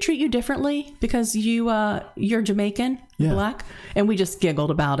 Do you want me to treat you differently because you're Jamaican, black? And we just giggled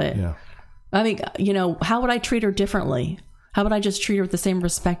about it. Yeah. I mean, how would I treat her differently? How would I just treat her with the same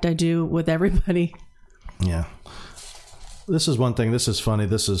respect I do with everybody? Yeah. This is one thing. This is funny.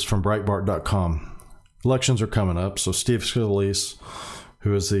 This is from Breitbart.com. Elections are coming up. So Steve Scalise,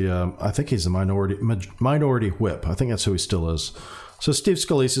 who is I think he's the minority whip. I think that's who he still is. So Steve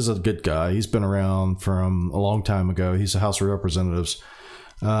Scalise is a good guy. He's been around from a long time ago. He's the House of Representatives.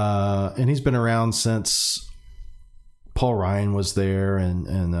 And he's been around since Paul Ryan was there and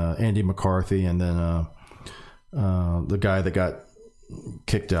Andy McCarthy. And then the guy that got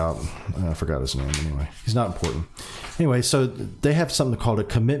kicked out. I forgot his name anyway. He's not important. Anyway, so they have something called a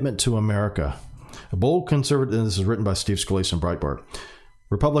Commitment to America. A bold conservative, and this is written by Steve Scalise and Breitbart.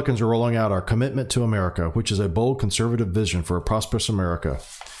 Republicans are rolling out our Commitment to America, which is a bold conservative vision for a prosperous America.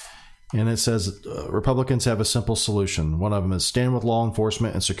 And it says Republicans have a simple solution. One of them is stand with law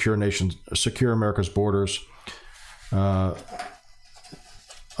enforcement and secure America's borders.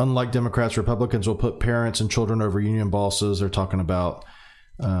 Unlike Democrats, Republicans will put parents and children over union bosses. They're talking about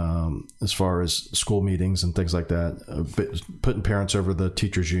as far as school meetings and things like that, putting parents over the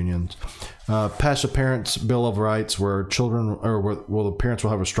teachers' unions. Pass a Parents' Bill of Rights where the parents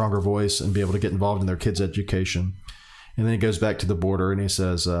will have a stronger voice and be able to get involved in their kids' education. And then he goes back to the border and he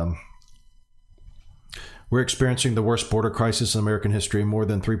says, we're experiencing the worst border crisis in American history. More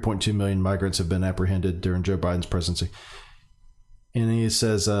than 3.2 million migrants have been apprehended during Joe Biden's presidency. And he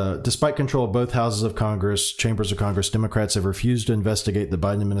says, despite control of both houses of Congress, chambers of Congress, Democrats have refused to investigate the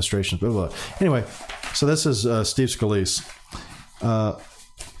Biden administration. Blah, blah, blah. Anyway, so this is Steve Scalise.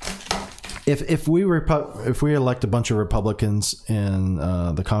 If we elect a bunch of Republicans in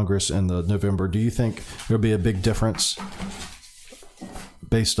the Congress in the November, do you think there'll be a big difference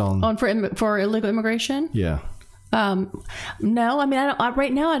based on for illegal immigration? Yeah. No, I mean,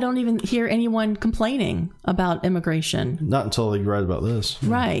 right now I don't even hear anyone complaining about immigration. Not until you write about this.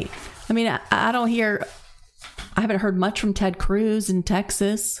 Right. I mean, I haven't heard much from Ted Cruz in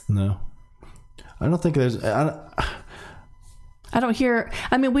Texas. No. I don't think there's... I don't hear...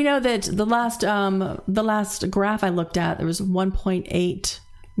 I mean, we know that the last graph I looked at, there was 1.8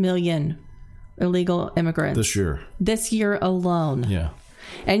 million illegal immigrants. This year alone. Yeah.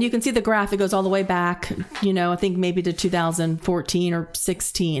 And you can see the graph. It goes all the way back, I think maybe to 2014 or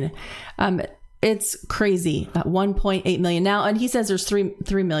 16. It's crazy. 1.8 million now. And he says there's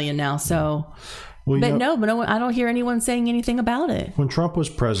 3 million now. So, but I don't hear anyone saying anything about it. When Trump was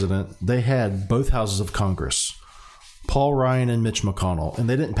president, they had both houses of Congress, Paul Ryan and Mitch McConnell, and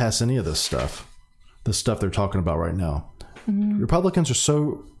they didn't pass any of this stuff, the stuff they're talking about right now. Mm-hmm. Republicans are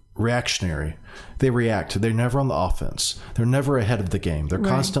so reactionary. They react. They're never on the offense. They're never ahead of the game. They're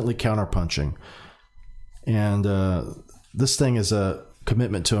constantly counterpunching. And this thing is a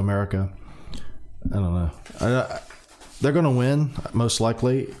commitment to America. I don't know. They're going to win, most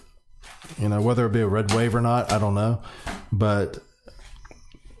likely. Whether it be a red wave or not, I don't know. But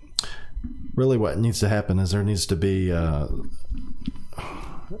really what needs to happen is there needs to be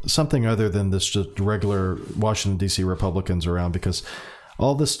something other than this just regular Washington, D.C. Republicans around, because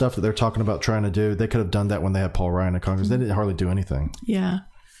all this stuff that they're talking about trying to do, they could have done that when they had Paul Ryan in Congress. They didn't hardly do anything. Yeah.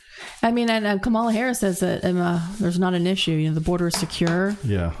 I mean, and Kamala Harris says that there's not an issue. The border is secure.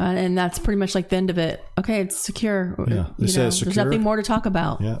 Yeah. And that's pretty much like the end of it. Okay, it's secure. Yeah. They say it's secure. There's nothing more to talk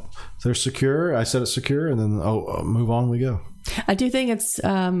about. Yeah. They're secure. I said it's secure. And then, move on we go. I do think it's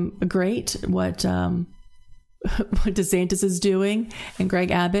great what DeSantis is doing and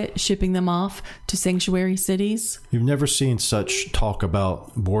Greg Abbott shipping them off to sanctuary cities. You've never seen such talk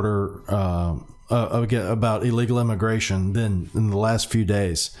about border, about illegal immigration than in the last few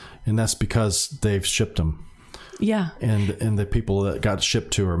days. And that's because they've shipped them. Yeah. And the people that got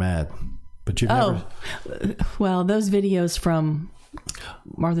shipped to are mad. But you've never... Well, those videos from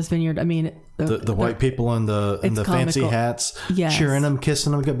Martha's Vineyard, I mean... The white people in the fancy hats, yes. cheering them,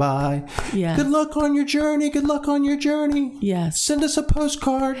 kissing them goodbye. Yes. Good luck on your journey. Good luck on your journey. Yes. Send us a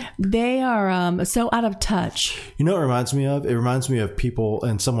postcard. They are so out of touch. You know what it reminds me of? It reminds me of people,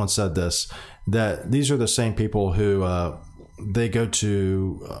 and someone said this, that these are the same people who they go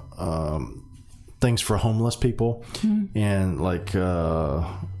to things for homeless people and like...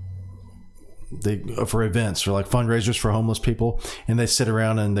 for events or like fundraisers for homeless people, and they sit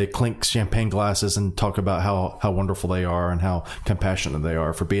around and they clink champagne glasses and talk about how wonderful they are and how compassionate they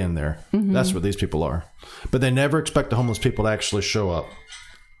are for being there. That's what these people are, but they never expect the homeless people to actually show up.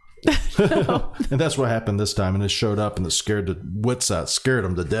 And that's what happened this time, and it showed up and it scared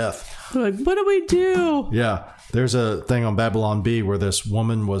them to death. Like, what do we do? Yeah, there's a thing on Babylon Bee where this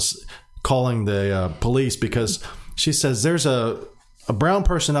woman was calling the police because she says there's a brown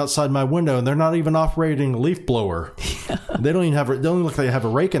person outside my window and they're not even operating a leaf blower. Yeah. They don't look like they have a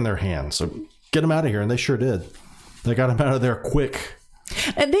rake in their hand. So get them out of here. And they sure did. They got them out of there quick.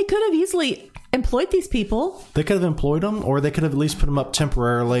 And they could have easily employed these people. They could have employed them, or they could have at least put them up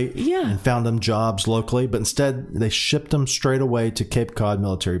temporarily and found them jobs locally. But instead, they shipped them straight away to Cape Cod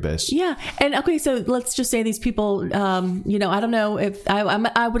Military Base. Yeah. And okay, so let's just say these people, I don't know if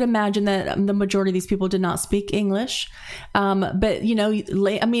I would imagine that the majority of these people did not speak English. But,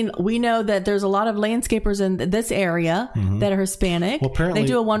 we know that there's a lot of landscapers in this area that are Hispanic. Well, apparently, they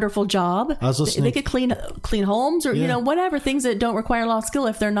do a wonderful job. I was listening. They could clean homes or, whatever, things that don't require a lot of skill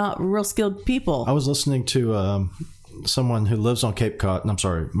if they're not real skilled people. I was listening to someone who lives on Cape Cod.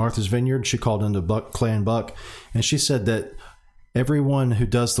 Martha's Vineyard. She called into Clay and Buck, and she said that everyone who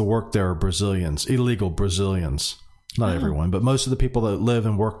does the work there are Brazilians, illegal Brazilians. Not everyone, but most of the people that live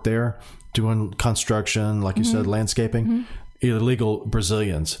and work there doing construction, like you said, landscaping, illegal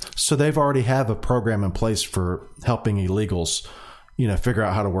Brazilians. So they've already have a program in place for helping illegals figure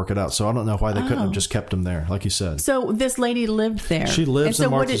out how to work it out. So I don't know why they couldn't have just kept them there, like you said. So this lady lived there. She lives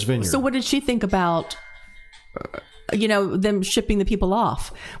in Martha's Vineyard. So what did she think about, them shipping the people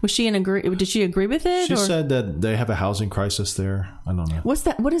off? Was she did she agree with it? She said that they have a housing crisis there. I don't know. What's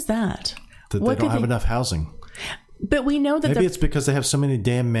that? What is that? That they don't have enough housing. But we know that maybe it's because they have so many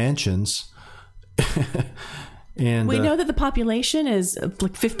damn mansions. And we know that the population is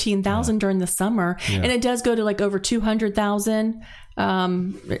like 15,000 during the summer, and it does go to like over 200,000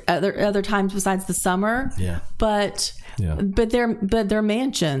 other times besides the summer. Yeah, but they're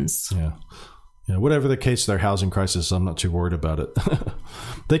mansions. Yeah. Whatever the case, their housing crisis, I'm not too worried about it.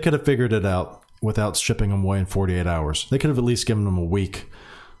 They could have figured it out without shipping them away in 48 hours. They could have at least given them a week.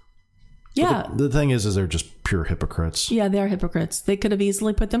 Yeah. The thing is they're just pure hypocrites. Yeah, they are hypocrites. They could have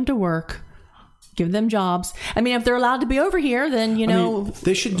easily put them to work. Give them jobs. I mean, if they're allowed to be over here, then,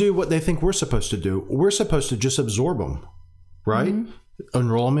 they should do what they think we're supposed to do. We're supposed to just absorb them, right?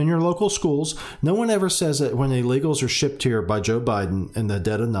 Enroll them in your local schools. No one ever says that when illegals are shipped here by Joe Biden in the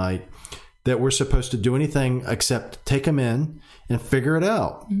dead of night, that we're supposed to do anything except take them in and figure it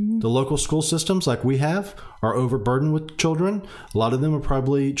out. The local school systems like we have are overburdened with children. A lot of them are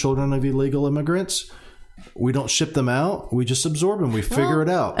probably children of illegal immigrants. We don't ship them out. We just absorb them. We figure it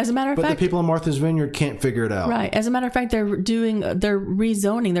out. As a matter of fact, but the people in Martha's Vineyard can't figure it out. Right. As a matter of fact, they're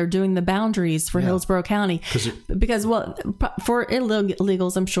rezoning. They're doing the boundaries for Hillsborough County because for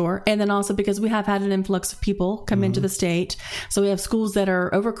illegals, I'm sure, and then also because we have had an influx of people come into the state. So we have schools that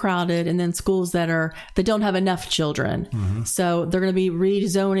are overcrowded, and then schools that don't have enough children. So they're going to be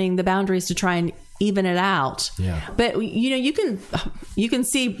rezoning the boundaries to try and even it out. Yeah. But you can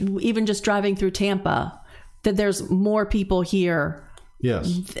see even just driving through Tampa that there's more people here.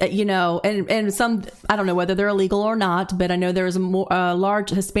 Yes. And some, I don't know whether they're illegal or not, but I know there is a large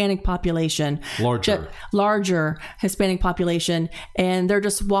Hispanic population. Larger Hispanic population, and they're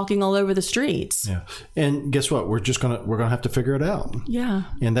just walking all over the streets. Yeah. And guess what? We're gonna have to figure it out. Yeah.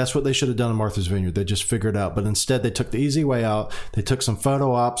 And that's what they should have done in Martha's Vineyard. They just figured it out. But instead they took the easy way out. They took some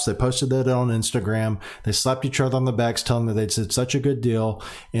photo ops, they posted it on Instagram, they slapped each other on the backs telling them they did such a good deal,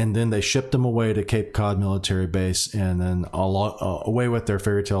 and then they shipped them away to Cape Cod Military Base, and then away with their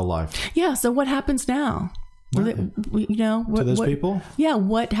fairy tale life. Yeah. So what happens now? To those people? Yeah.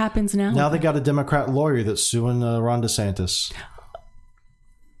 What happens now? Now they got a Democrat lawyer that's suing Ron DeSantis.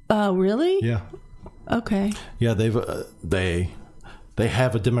 Really? Yeah. Okay. Yeah. They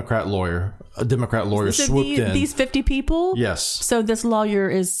have a Democrat lawyer. A Democrat lawyer swooped in. These 50 people? Yes. So this lawyer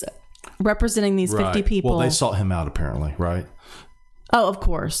is representing these 50 people. Well, they sought him out apparently, right? Oh, of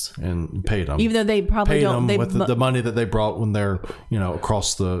course. and paid them. Even though they probably paid don't. them with the money that they brought when they're,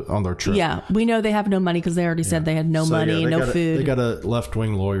 on their trip. Yeah, we know they have no money because they already said they had no money, no food. They got a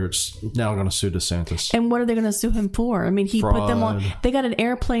left-wing lawyer that's now going to sue DeSantis. And what are they going to sue him for? I mean, he put them on. They got an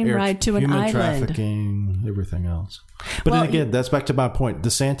airplane ride to an human island. Trafficking, everything else. But Well, then again, that's back to my point.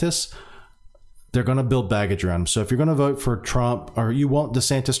 DeSantis, they're going to build baggage around him. So if you're going to vote for Trump, or you want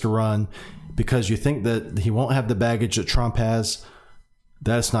DeSantis to run because you think that he won't have the baggage that Trump has,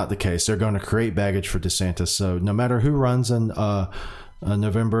 that's not the case. They're going to create baggage for DeSantis. So no matter who runs in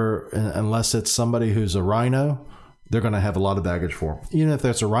November, unless it's somebody who's a rhino, they're going to have a lot of baggage for him. Even if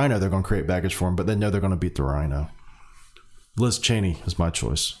there's a rhino, they're going to create baggage for him, but they know they're going to beat the rhino. Liz Cheney is my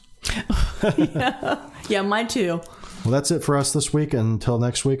choice. Yeah, mine too. Well, that's it for us this week. Until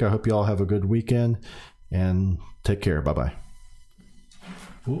next week, I hope you all have a good weekend and take care. Bye-bye.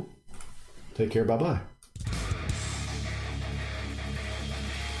 Take care. Bye-bye.